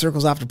 5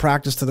 circles after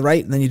practice to the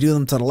right, and then you do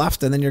them to the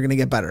left, and then you're going to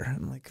get better.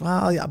 I'm like,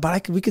 well, yeah,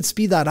 but we could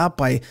speed that up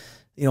by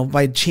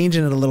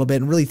changing it a little bit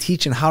and really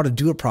teaching how to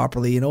do it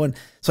properly, And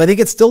so I think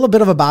it's still a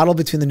bit of a battle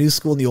between the new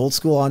school and the old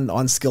school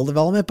on skill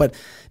development. But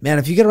man,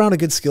 if you get around a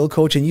good skill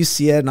coach and you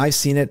see it, and I've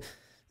seen it,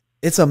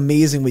 it's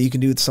amazing what you can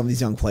do with some of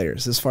these young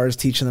players as far as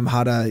teaching them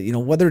how to,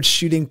 whether it's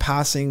shooting,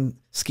 passing,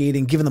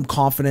 skating, giving them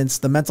confidence,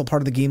 the mental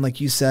part of the game, like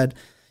you said,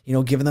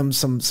 giving them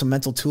some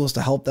mental tools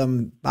to help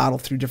them battle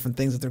through different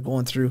things that they're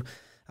going through.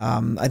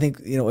 I think,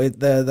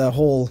 the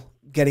whole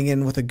getting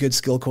in with a good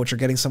skill coach or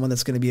getting someone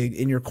that's going to be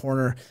in your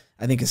corner,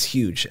 I think is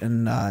huge.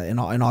 And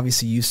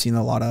obviously you've seen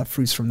a lot of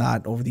fruits from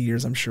that over the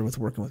years, I'm sure, with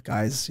working with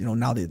guys,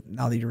 now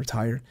that you're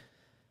retired.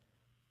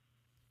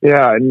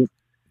 Yeah. And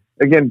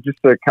again, just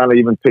to kind of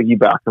even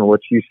piggyback on what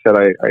you said,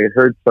 I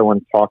heard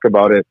someone talk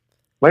about it.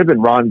 Might have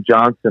been Ron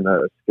Johnson,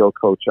 a skill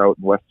coach out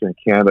in Western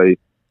Canada.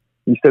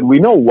 He said, we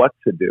know what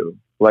to do.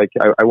 Like,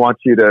 I want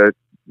you to,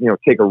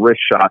 take a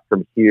wrist shot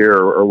from here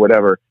or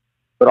whatever.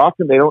 But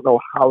often they don't know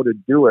how to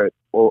do it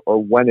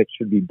or when it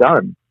should be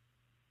done.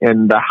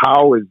 And the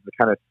how is the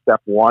kind of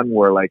step one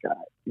where, like,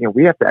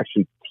 we have to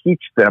actually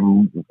teach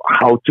them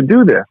how to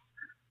do this.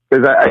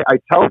 Because I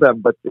tell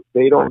them, but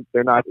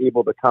they're not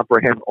able to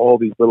comprehend all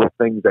these little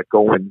things that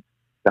go into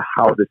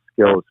how this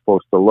skill is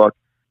supposed to look.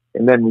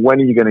 And then when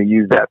are you going to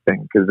use that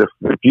thing? Because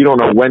if you don't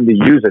know when to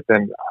use it,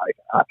 then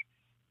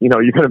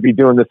you're going to be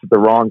doing this at the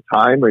wrong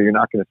time, or you're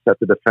not going to set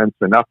the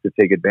defenseman up to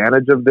take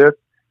advantage of this.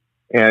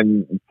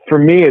 And for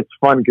me, it's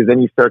fun because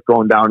then you start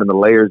going down in the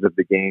layers of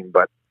the game.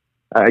 But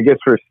I guess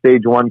for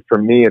stage one,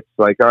 for me, it's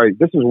like, all right,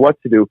 this is what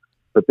to do,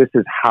 but this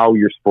is how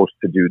you're supposed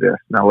to do this.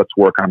 Now let's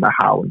work on the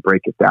how and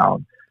break it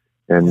down.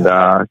 And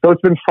so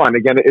it's been fun.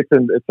 Again,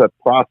 it's a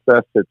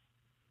process.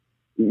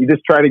 You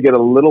just try to get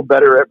a little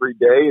better every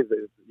day. It's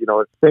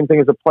the same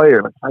thing as a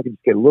player. Like, I can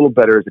just get a little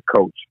better as a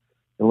coach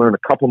and learn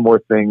a couple more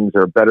things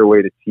or a better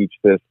way to teach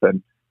this.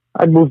 And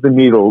I'd move the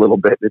needle a little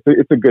bit.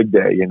 It's a good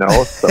day, you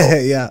know? So,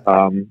 yeah.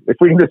 If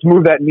we can just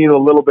move that needle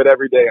a little bit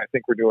every day, I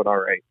think we're doing all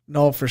right.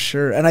 No, for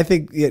sure. And I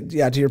think,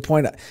 yeah, to your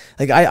point,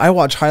 like I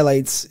watch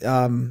highlights,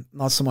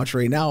 not so much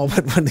right now,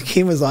 but when the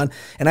game was on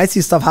and I see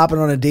stuff happen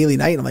on a daily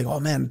night, I'm like, oh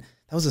man,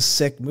 that was a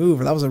sick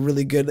move, or that was a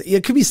really good,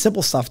 it could be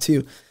simple stuff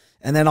too.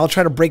 And then I'll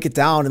try to break it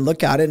down and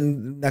look at it.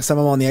 And next time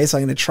I'm on the ice,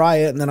 I'm going to try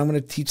it. And then I'm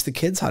going to teach the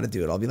kids how to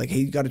do it. I'll be like, hey,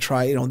 you got to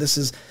try, this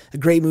is a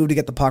great move to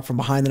get the puck from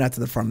behind the net to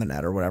the front of the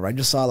net or whatever. I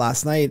just saw it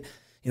last night.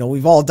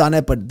 We've all done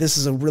it, but this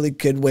is a really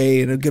good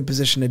way and a good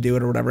position to do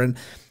it or whatever. And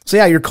so,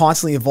 yeah, you're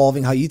constantly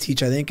evolving how you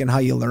teach, I think, and how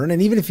you learn.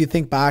 And even if you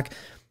think back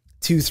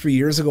 2-3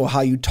 years ago,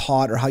 how you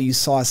taught or how you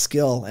saw a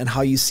skill and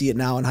how you see it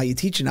now and how you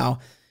teach it now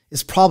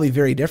is probably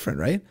very different,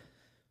 right?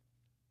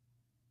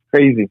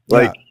 Crazy.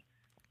 Yeah.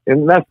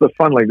 And that's the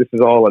fun. Like, this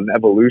is all an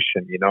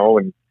evolution,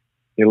 and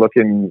you're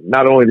looking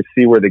not only to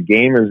see where the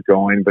game is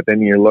going, but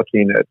then you're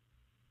looking at,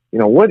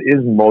 what is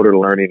motor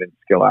learning and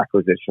skill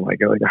acquisition? Like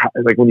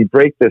when you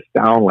break this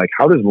down, like,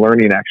 how does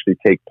learning actually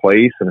take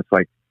place? And it's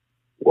like,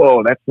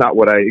 whoa, that's not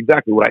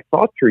exactly what I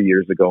thought 3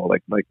 years ago.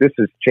 Like this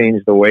has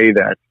changed the way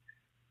that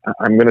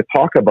I'm going to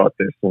talk about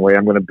this, the way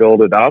I'm going to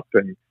build it up.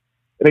 And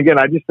again,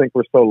 I just think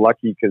we're so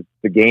lucky because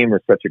the game is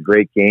such a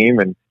great game.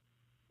 And,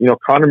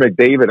 Connor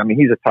McDavid, I mean,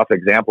 he's a tough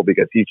example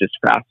because he's just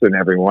faster than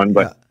everyone.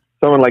 But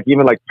someone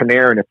even like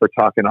Panarin, if we're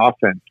talking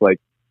offense,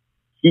 like,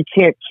 he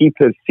can't keep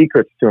his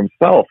secrets to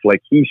himself.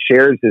 Like, he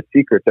shares his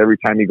secrets every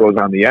time he goes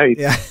on the ice.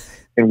 Yeah.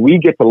 And we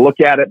get to look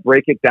at it,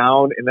 break it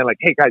down, and then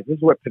hey guys, this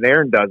is what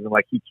Panarin does. And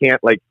he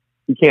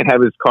can't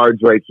have his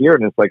cards right here.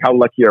 And it's like, how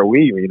lucky are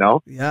we,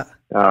 Yeah.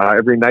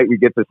 Every night we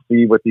get to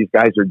see what these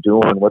guys are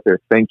doing, what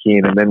they're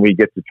thinking. And then we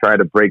get to try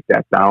to break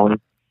that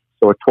down.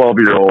 So a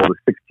 12-year-old,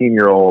 a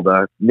 16-year-old,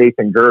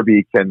 Nathan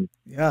Gerby can,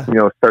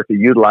 start to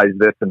utilize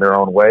this in their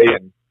own way.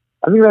 And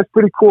I think that's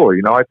pretty cool.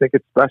 I think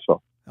it's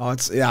special. Oh,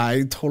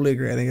 I totally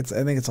agree. I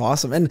think it's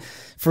awesome. And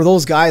for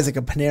those guys like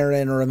a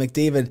Panarin or a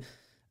McDavid,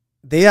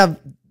 they have,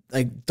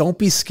 don't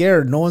be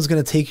scared. No one's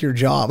going to take your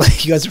job.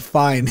 You guys are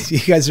fine. You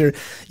guys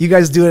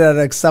do it at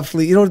an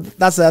exceptionally,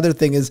 that's the other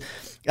thing is,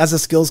 as a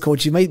skills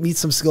coach, you might meet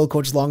some skill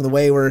coaches along the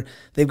way where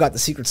they've got the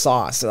secret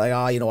sauce. They're like,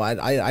 I know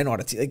how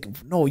to teach.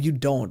 No, you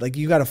don't.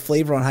 You got a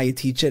flavor on how you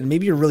teach it. And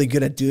maybe you're really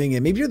good at doing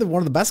it. Maybe you're one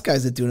of the best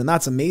guys at doing it. And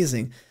that's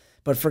amazing.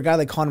 But for a guy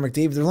like Connor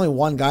McDavid, there's only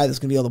one guy that's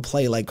going to be able to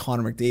play like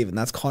Connor McDavid. And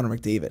that's Connor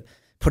McDavid.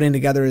 Putting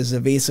together his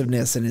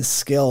evasiveness and his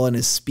skill and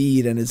his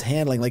speed and his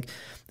handling.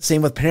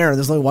 Same with Panarin.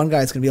 There's only one guy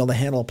that's going to be able to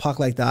handle a puck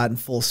like that in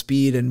full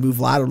speed and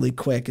move laterally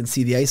quick and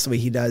see the ice the way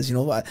he does,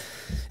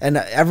 And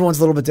everyone's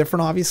a little bit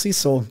different, obviously.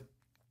 So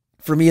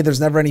for me, there's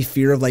never any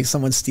fear of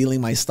someone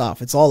stealing my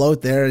stuff. It's all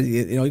out there.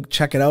 You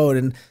check it out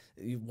and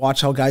you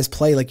watch how guys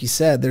play. Like you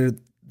said,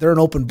 they're an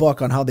open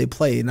book on how they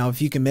play. Now, if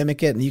you can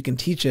mimic it and you can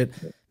teach it,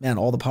 man,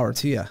 all the power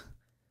to you.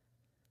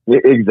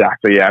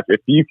 Exactly. Yeah.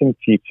 If you can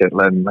teach it,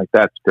 then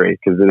that's great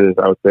because it is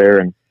out there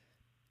and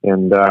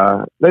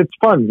it's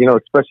fun,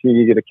 especially if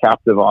you get a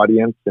captive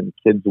audience and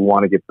kids who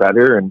want to get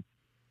better. And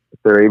if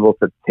they're able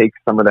to take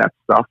some of that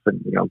stuff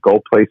and,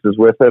 go places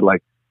with it,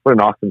 what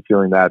an awesome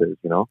feeling that is,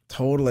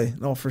 Totally.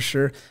 No, for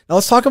sure. Now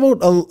let's talk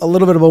about a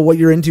little bit about what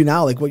you're into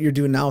now, what you're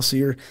doing now. So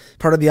you're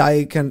part of the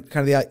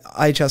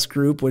IHS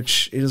group,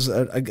 which is,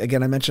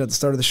 again, I mentioned at the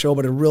start of the show,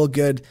 but a real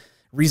good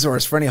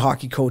resource for any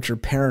hockey coach or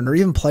parent or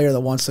even player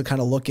that wants to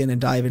kind of look in and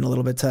dive in a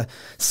little bit to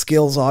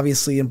skills,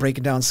 obviously, and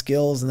breaking down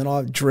skills. And then all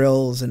have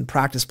drills and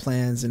practice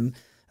plans and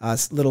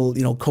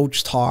little,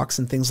 coach talks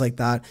and things like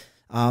that.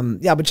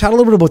 But chat a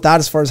little bit about that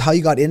as far as how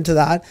you got into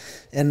that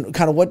and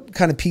kind of what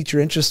kind of piqued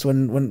your interest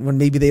when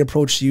maybe they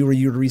approached you or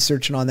you were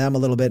researching on them a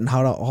little bit and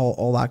how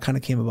all that kind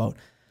of came about.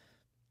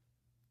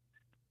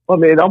 Well,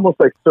 I mean, it almost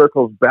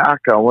circles back.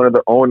 One of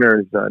the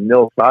owners,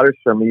 Nils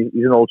Soderstrom,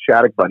 he's an old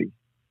Shattuck buddy.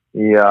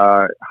 He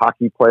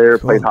hockey player,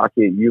 cool. Played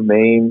hockey at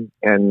UMaine.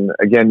 And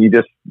again, you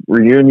just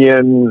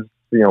reunions,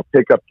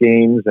 pickup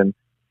games. And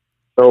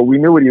so we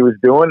knew what he was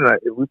doing.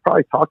 And we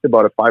probably talked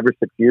about it 5 or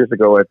 6 years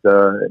ago at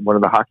one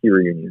of the hockey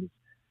reunions.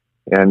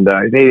 And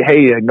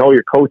hey, I know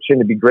you're coaching.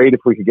 It'd be great if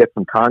we could get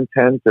some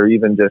content or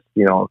even just,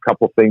 a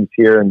couple things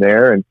here and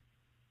there. And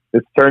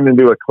it's turned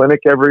into a clinic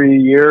every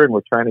year, and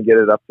we're trying to get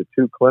it up to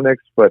 2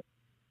 clinics. But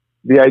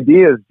the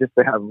idea is just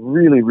to have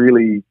really,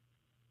 really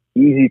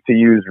easy to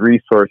use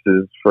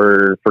resources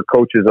for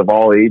coaches of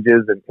all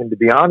ages. And to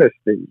be honest,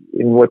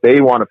 in what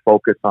they want to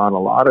focus on a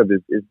lot of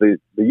is the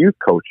youth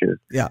coaches.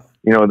 Yeah.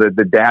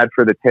 The dad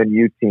for the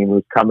 10U team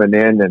who's coming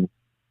in and,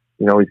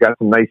 he's got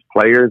some nice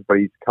players, but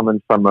he's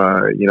coming from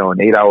an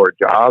 8-hour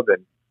job.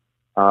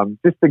 And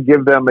just to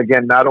give them,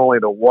 again, not only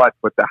the what,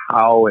 but the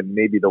how and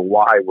maybe the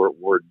why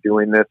we're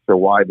doing this or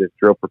why this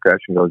drill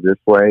progression goes this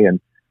way. And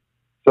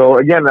so,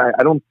 again,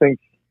 I don't think,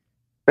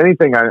 if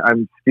anything,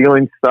 I'm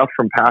stealing stuff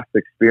from past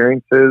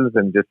experiences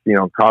and just,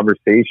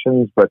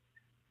 conversations. But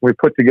when we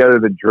put together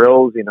the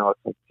drills, it's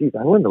like, geez,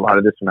 I learned a lot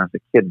of this when I was a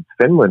kid in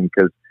Finland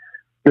because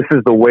this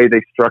is the way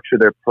they structure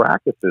their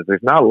practices.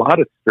 There's not a lot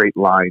of straight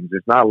lines.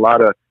 There's not a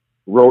lot of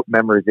rote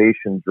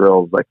memorization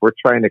drills. We're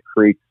trying to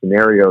create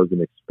scenarios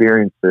and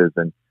experiences.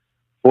 And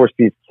force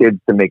these kids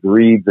to make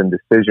reads and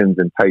decisions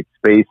in tight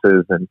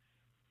spaces. And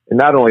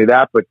not only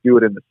that, but do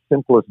it in the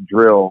simplest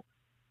drill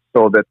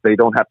so that they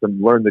don't have to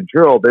learn the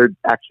drill. They're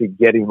actually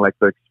getting like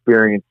the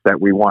experience that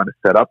we want to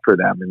set up for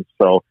them. And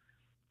so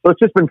it's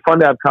just been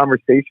fun to have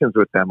conversations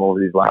with them over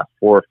these last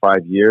 4 or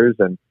 5 years.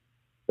 And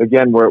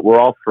again, we're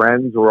all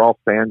friends. We're all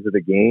fans of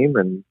the game.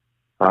 And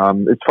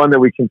it's fun that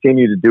we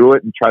continue to do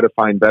it and try to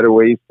find better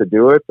ways to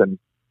do it. And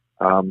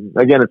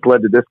again, it's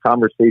led to this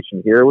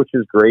conversation here, which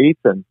is great.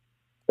 And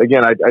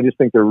again, I just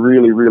think they're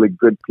really, really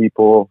good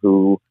people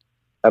who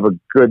have a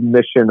good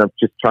mission of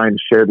just trying to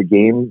share the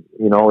game,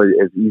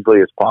 as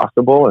easily as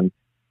possible. And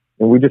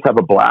we just have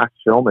a blast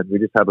filming. We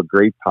just have a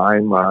great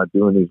time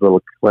doing these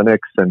little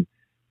clinics. And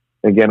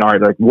again, all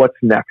right, like what's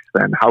next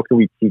then? How can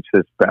we teach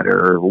this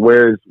better?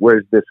 Where's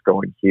this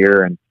going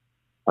here?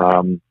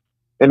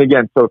 And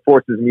again, so it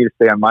forces me to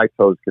stay on my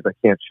toes because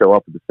I can't show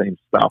up with the same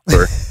stuff.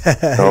 Or,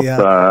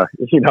 Yeah.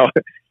 it's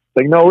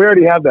like, no, we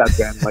already have that,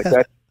 Ben.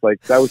 Like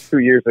that was 2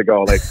 years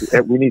ago. Like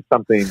we need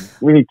something.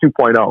 We need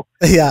 2.0.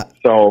 Yeah.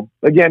 So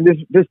again,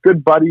 just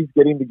good buddies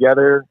getting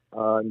together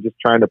and just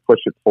trying to push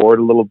it forward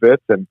a little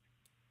bit. And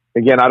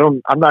again,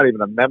 I'm not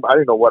even a member. I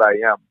don't know what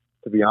I am,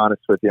 to be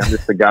honest with you. I'm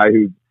just a guy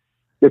who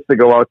gets to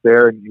go out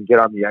there and get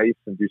on the ice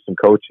and do some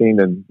coaching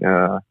and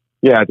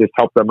just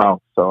help them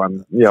out. So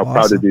I'm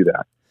proud to do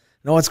that.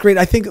 No, it's great.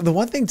 I think the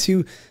one thing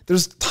too,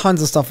 there's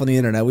tons of stuff on the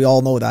internet. We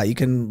all know that. You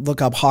can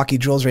look up hockey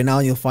drills right now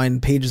and you'll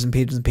find pages and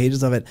pages and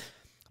pages of it.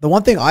 The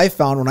one thing I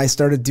found when I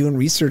started doing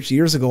research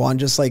years ago on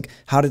just like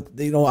how to,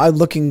 I'm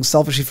looking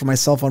selfishly for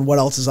myself on what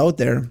else is out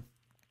there,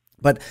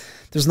 but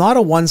there's not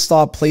a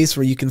one-stop place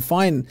where you can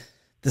find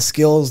the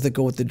skills that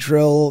go with the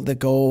drill, that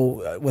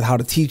go with how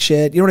to teach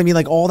it. You know what I mean?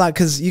 Like all that,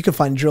 because you can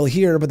find drill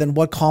here, but then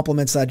what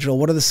complements that drill?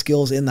 What are the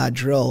skills in that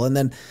drill? And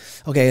then,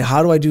 okay,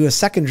 how do I do a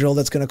second drill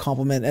that's going to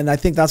complement? And I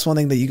think that's one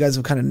thing that you guys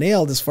have kind of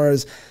nailed as far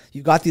as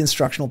you got the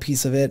instructional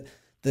piece of it.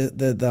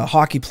 The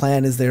hockey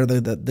plan is there,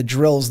 the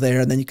drill's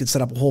there, and then you can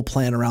set up a whole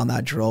plan around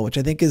that drill, which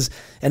I think is,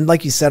 and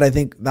like you said, I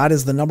think that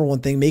is the number one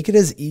thing. Make it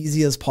as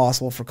easy as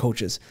possible for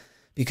coaches.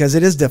 Because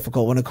it is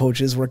difficult when a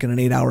coach is working an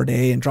 8-hour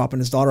day and dropping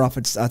his daughter off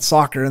at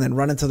soccer and then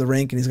running to the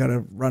rink and he's got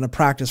to run a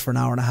practice for an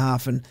hour and a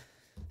half and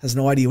has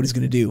no idea what he's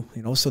going to do.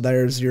 So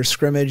there's your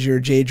scrimmage, your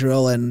J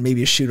drill, and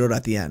maybe a shootout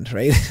at the end,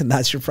 right? And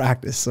that's your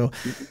practice. So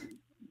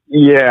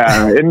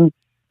yeah, and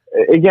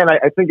again,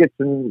 I think it's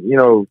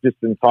just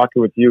in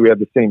talking with you, we have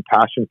the same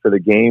passion for the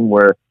game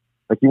where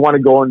like you want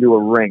to go into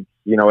a rink,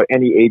 at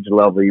any age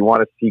level, you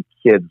want to see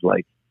kids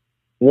like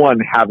one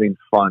having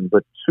fun,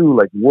 but two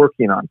like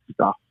working on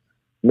stuff,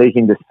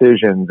 making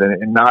decisions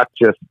and not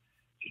just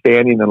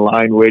standing in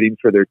line waiting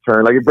for their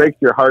turn. Like it breaks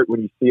your heart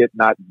when you see it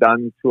not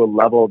done to a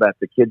level that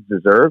the kids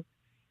deserve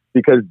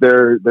because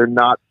they're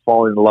not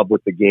falling in love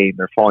with the game.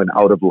 They're falling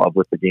out of love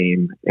with the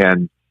game.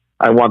 And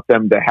I want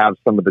them to have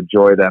some of the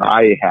joy that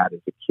I had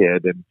as a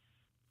kid.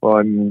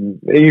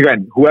 And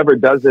again, whoever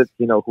does it,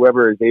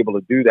 whoever is able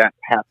to do that,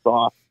 hats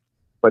off.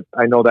 But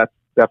I know that's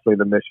definitely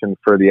the mission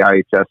for the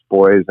IHS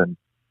boys and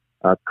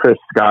Chris,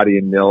 Scotty,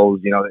 and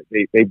Nils.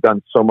 They've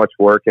done so much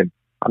work and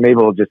I'm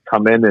able to just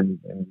come in and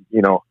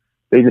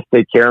they just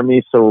take care of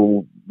me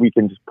so we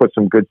can just put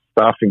some good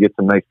stuff and get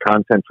some nice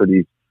content for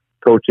these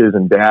coaches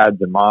and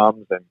dads and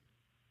moms.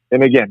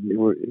 And again,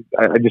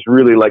 I just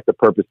really like the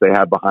purpose they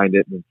have behind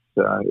it. And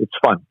it's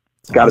fun.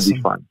 It's got to be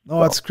fun. Oh,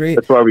 that's great.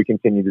 That's why we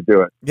continue to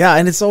do it. Yeah.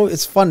 And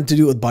it's fun to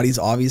do it with buddies,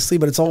 obviously,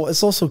 but it's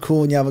also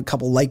cool when you have a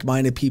couple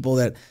like-minded people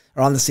that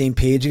are on the same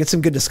page. You get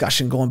some good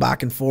discussion going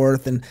back and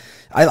forth. And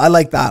I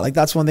like that. Like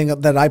that's one thing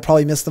that I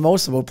probably miss the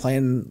most about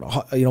playing,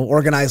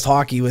 organized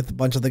hockey with a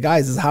bunch of the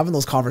guys is having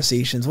those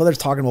conversations, whether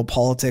it's talking about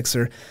politics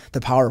or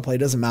the power play,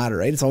 doesn't matter,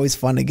 right? It's always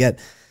fun to get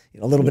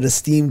a little bit of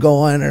steam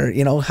going or,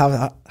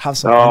 have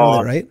some fun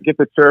with it, right? Get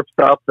the chirps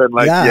up and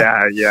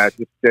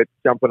just get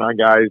jumping on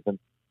guys. And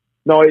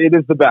no, it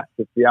is the best.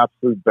 It's the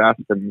absolute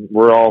best. And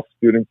we're all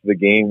students of the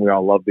game. We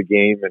all love the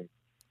game. And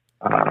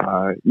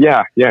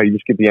you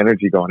just get the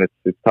energy going.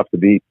 It's tough to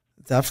beat.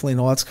 Definitely.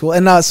 No, that's cool.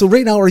 And so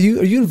right now, are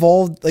you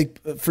involved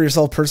like for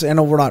yourself personally? I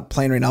know we're not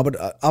playing right now, but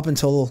up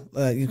until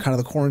kind of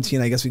the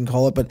quarantine, I guess we can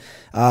call it. But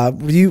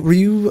were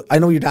you? I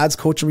know your dad's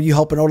coaching. Were you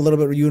helping out a little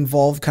bit? Were you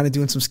involved, kind of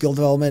doing some skill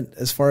development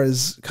as far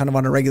as kind of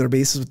on a regular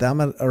basis with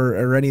them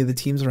or any of the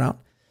teams around?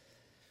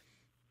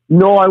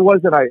 No, I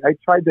wasn't. I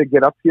tried to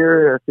get up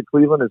here to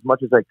Cleveland as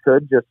much as I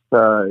could, just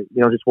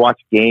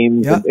watch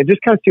games and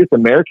just kind of see what the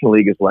American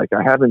League is like.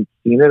 I haven't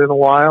seen it in a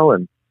while,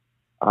 and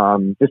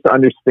just to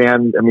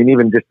understand. I mean,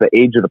 even just the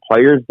age of the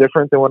players is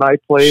different than when I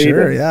played.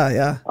 Sure,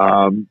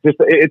 and,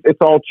 it's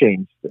all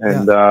changed,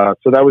 and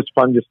so that was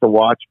fun just to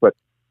watch. But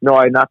no,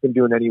 I've not been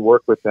doing any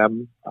work with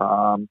them.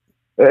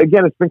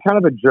 Again, it's been kind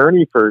of a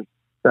journey for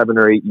 7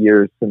 or 8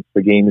 years since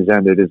the game has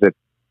ended. Is it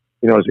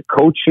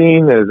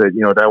coaching? Is it,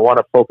 do I want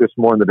to focus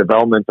more on the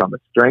development on the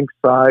strength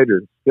side or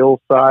the skill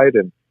side?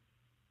 And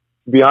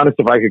to be honest,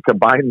 if I could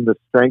combine the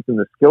strength and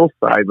the skill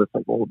side, it's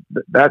like, well,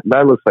 that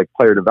looks like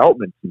player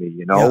development to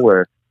me,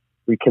 where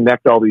we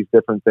connect all these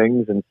different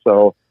things. And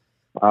so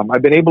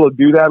I've been able to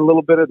do that a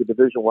little bit at the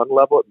Division I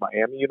level at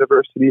Miami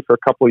University for a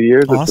couple of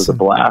years, which was a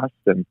blast.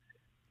 And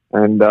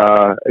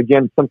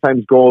again,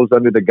 sometimes goes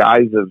under the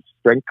guise of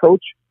strength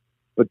coach,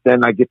 but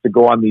then I get to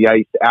go on the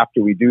ice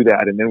after we do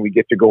that, and then we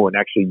get to go and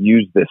actually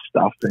use this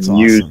stuff and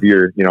use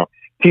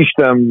teach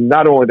them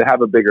not only to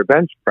have a bigger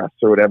bench press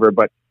or whatever,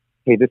 but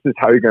hey, this is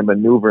how you're going to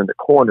maneuver in the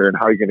corner and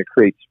how you're going to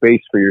create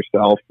space for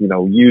yourself,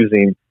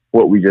 using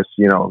what we just,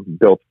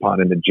 built upon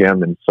in the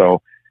gym. And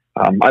so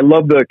I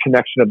love the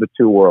connection of the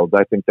two worlds.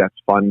 I think that's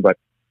fun. But at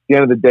the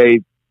end of the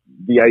day,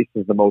 the ice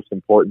is the most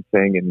important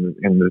thing,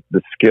 and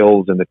the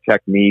skills and the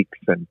techniques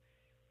and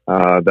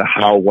the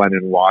how, when,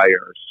 and why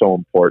are so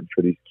important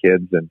for these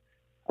kids. And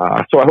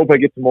so I hope I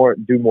get to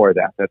do more of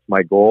that. That's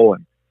my goal.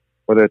 And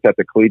whether it's at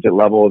the collegiate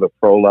level or the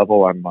pro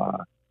level, I'm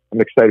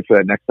excited for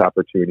that next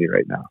opportunity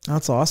right now.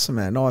 That's awesome,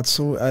 man. No, it's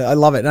so, I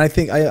love it. And I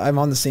think I'm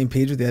on the same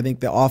page with you. I think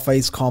the off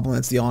ice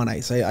complements the on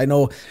ice. I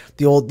know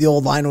the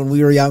old line when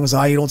we were young was,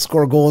 you don't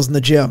score goals in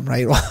the gym,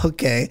 right? Well,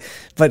 okay.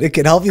 But it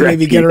can help you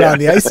maybe get around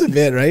the ice a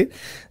bit, right?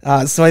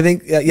 So I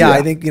think,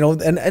 I think,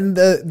 and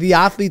the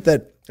athlete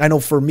that I know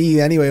for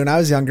me anyway, when I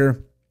was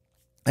younger,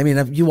 I mean,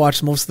 if you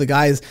watch most of the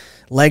guys,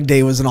 leg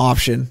day was an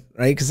option,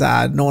 right? Because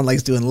no one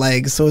likes doing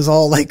legs, so it was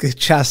all like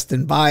chest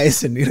and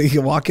biceps, and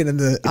you walk in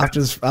the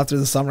after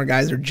the summer,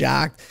 guys are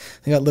jacked.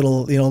 They got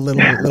little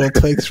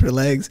twigs for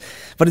legs,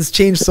 but it's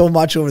changed so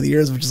much over the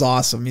years, which is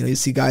awesome. You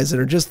see guys that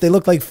are they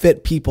look like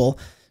fit people,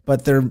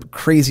 but they're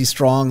crazy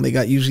strong. They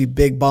got usually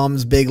big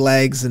bums, big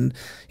legs, and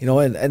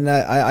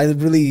I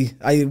agree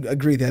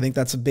with you. I think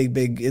that's a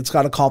big. It's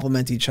got to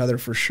complement each other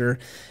for sure.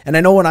 And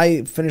I know when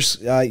I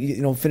finished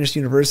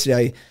university,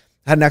 I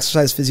had an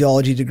exercise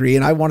physiology degree,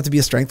 and I wanted to be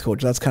a strength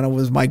coach. That's kind of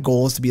was my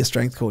goal, is to be a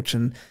strength coach.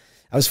 And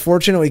I was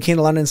fortunate when we came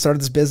to London and started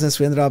this business.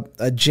 We ended up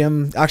a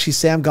gym. Actually,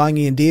 Sam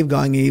Gagne and Dave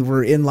Gagne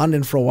were in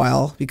London for a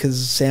while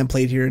because Sam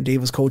played here and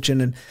Dave was coaching,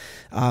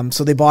 and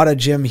so they bought a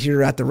gym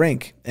here at the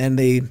rink, and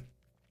they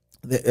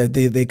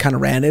kind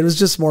of ran it. It was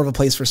just more of a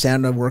place for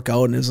Sam to work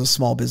out, and it was a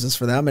small business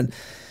for them.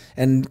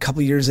 And a couple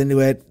of years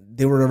into it,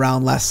 they were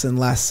around less and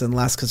less and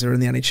less because they were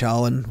in the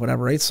NHL and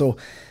whatever, right? So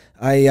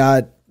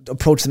I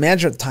approached the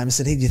manager at the time and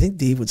said, "Hey, do you think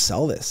Dave would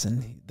sell this?"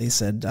 And they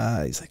said,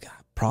 he's like,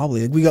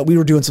 "Probably." We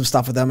were doing some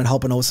stuff with them and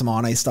helping out some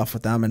on ice stuff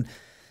with them,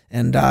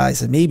 and I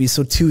said maybe.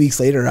 So 2 weeks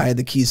later, I had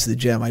the keys to the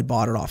gym. I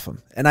bought it off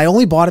him, and I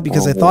only bought it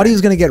because I thought he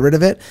was going to get rid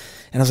of it.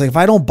 And I was like, if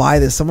I don't buy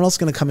this, someone else is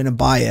going to come in and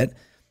buy it,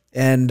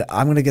 and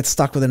I'm going to get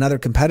stuck with another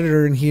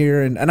competitor in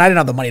here. And I didn't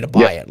have the money to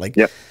buy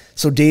it.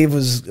 So Dave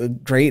was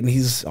great, and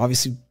he's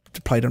obviously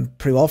probably done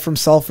pretty well for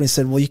himself. And he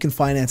said, well, you can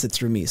finance it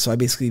through me. So I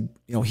basically,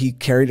 he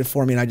carried it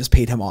for me, and I just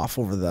paid him off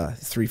over the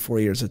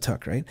 3-4 years it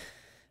took, right?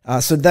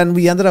 So then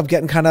we ended up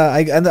getting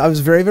I was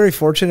very, very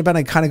fortunate, but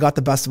I kind of got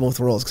the best of both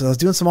worlds, because I was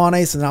doing some on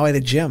ice and now I had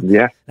a gym.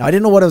 Yeah. Now I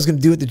didn't know what I was going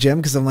to do at the gym,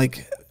 because I'm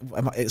like,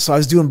 so I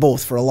was doing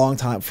both for a long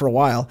time, for a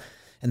while.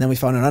 And then we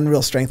found an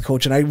unreal strength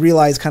coach. And I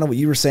realized kind of what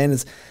you were saying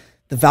is,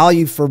 the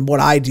value for what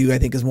I do, I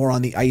think, is more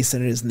on the ice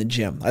than it is in the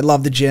gym. I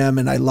love the gym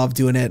and I love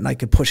doing it, and I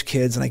could push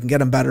kids and I can get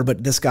them better.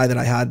 But this guy that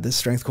I had, this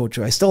strength coach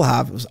who I still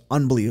have, it was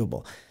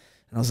unbelievable.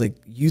 And I was like,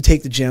 you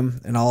take the gym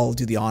and I'll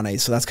do the on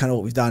ice. So that's kind of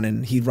what we've done.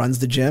 And he runs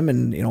the gym,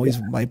 and,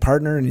 he's my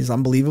partner, and he's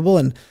unbelievable.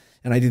 And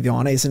I do the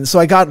on ice. And so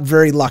I got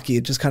very lucky.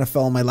 It just kind of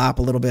fell in my lap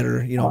a little bit,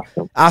 or,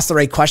 asked the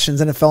right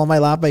questions and it fell in my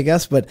lap, I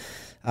guess. But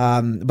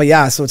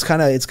yeah, so it's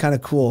kind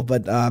of cool.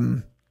 But,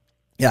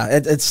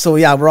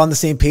 yeah, we're on the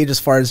same page as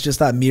far as just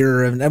that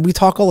mirror. And we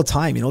talk all the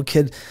time,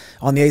 kid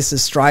on the ice,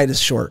 his stride is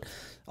short.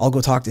 I'll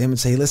go talk to him and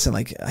say, hey, listen,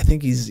 like, I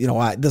think he's,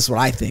 this is what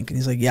I think. And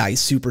he's like, yeah, he's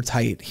super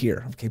tight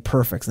here. Okay,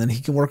 perfect. And then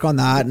he can work on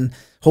that. And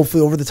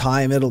hopefully over the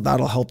time,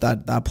 that'll help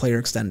that player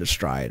extend his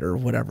stride or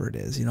whatever it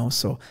is,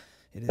 so.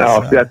 It is,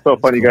 that's so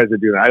funny. Cool. You guys are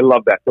doing that. I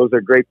love that. Those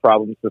are great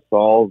problems to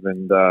solve.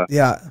 And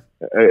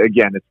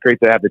again, it's great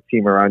to have the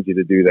team around you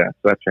to do that.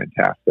 So that's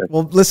fantastic.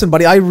 Well, listen,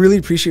 buddy, I really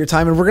appreciate your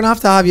time, and we're gonna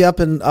have you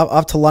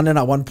up to London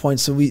at one point,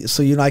 so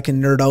you and I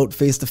can nerd out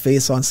face to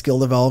face on skill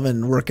development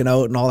and working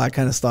out and all that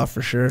kind of stuff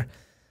for sure.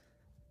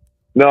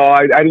 No,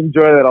 I'd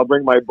enjoy that. I'll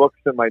bring my books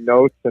and my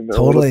notes, and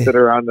we'll sit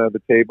around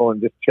the table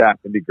and just chat.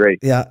 It'd be great.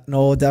 Yeah,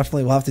 no,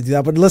 definitely. We'll have to do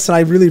that. But listen,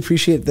 I really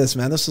appreciate this,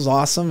 man. This was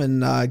awesome,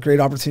 and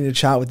great opportunity to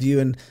chat with you,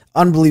 and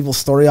unbelievable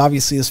story,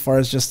 obviously, as far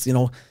as just,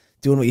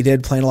 doing what you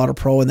did, playing a lot of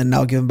pro, and then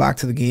now giving back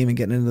to the game and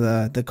getting into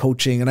the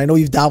coaching. And I know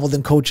you've dabbled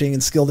in coaching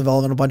and skill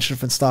development, a bunch of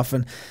different stuff.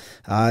 And,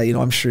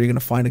 I'm sure you're going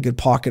to find a good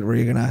pocket where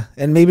you're going to,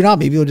 and maybe not,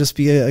 maybe you'll just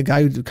be a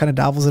guy who kind of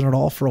dabbles in it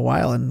all for a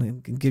while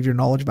and give your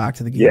knowledge back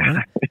to the game. Yeah.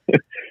 Right?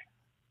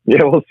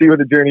 Yeah, we'll see where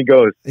the journey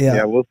goes.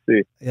 Yeah, we'll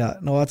see. Yeah,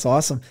 no, that's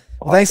awesome.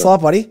 Well, thanks a lot,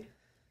 buddy.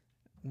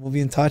 We'll be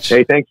in touch.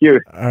 Hey, thank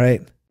you. All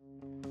right. To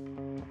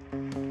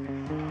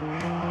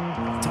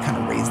kind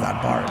of raise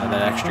that bar.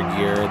 That extra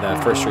gear, the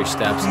first 3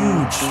 steps.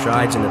 Huge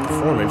strides in the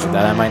performance.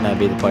 That I might not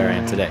be the player I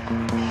am today.